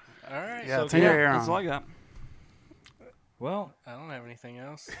right. Yeah, turn your hair on. That's all I got. Well, I don't have anything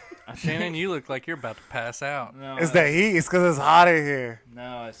else. Shannon, you look like you're about to pass out. No, it's the heat. It's because it's hot in here.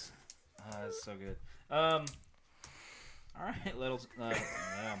 No, it's so good. All right, oh my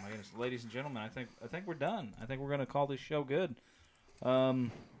goodness, ladies and gentlemen, I think we're done. I think we're going to call this show good.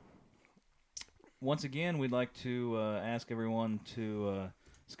 Once again, we'd like to ask everyone to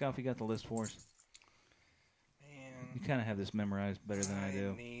Scott, if you got the list for us. Man, you kind of have this memorized better than I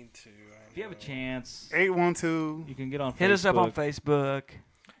do. Need to. If you have a chance, 812. you can get on Facebook. Hit us up on Facebook.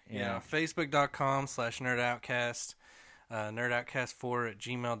 Yeah, facebook.com/NerdOutcast,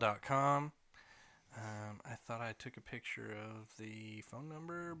 nerdoutcast4@gmail.com. I thought I took a picture of the phone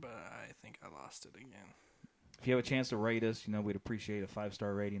number, but I think I lost it again. If you have a chance to rate us, we'd appreciate a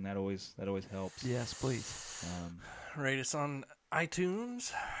 5-star rating. That always helps. Yes, please. Rate us on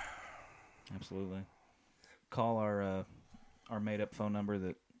iTunes. Absolutely. Call our made-up phone number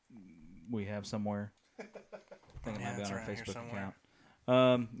that we have somewhere. I think it might be on our Facebook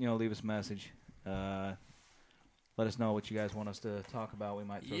account. Leave us a message. Let us know what you guys want us to talk about. We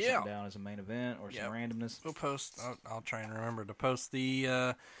might throw something down as a main event or some randomness. We'll post. I'll try and remember to post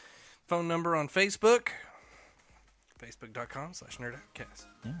the phone number on Facebook. Facebook.com/NerdOutcast.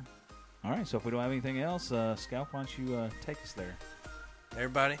 Yeah. All right. So if we don't have anything else, Scalp, why don't you take us there?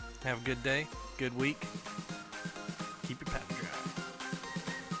 Everybody, have a good day, good week. Keep your powder dry.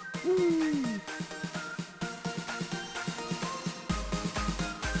 Woo!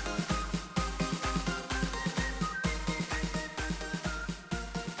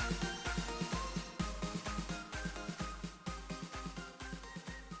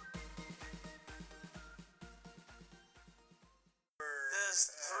 Does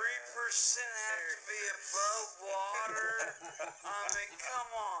 3% have to be above water? I mean,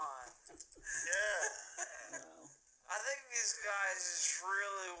 come on. Yeah. I think these guys just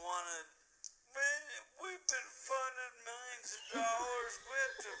really wanted. Man, we've been funded millions of dollars. We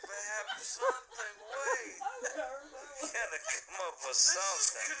have to have something. Wait. Gotta come up with something. This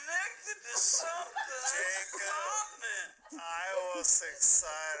is connected to something. Jacob, I was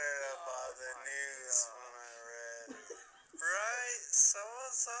excited about the news when I read. Right? So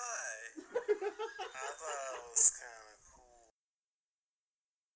was I. I thought it was kind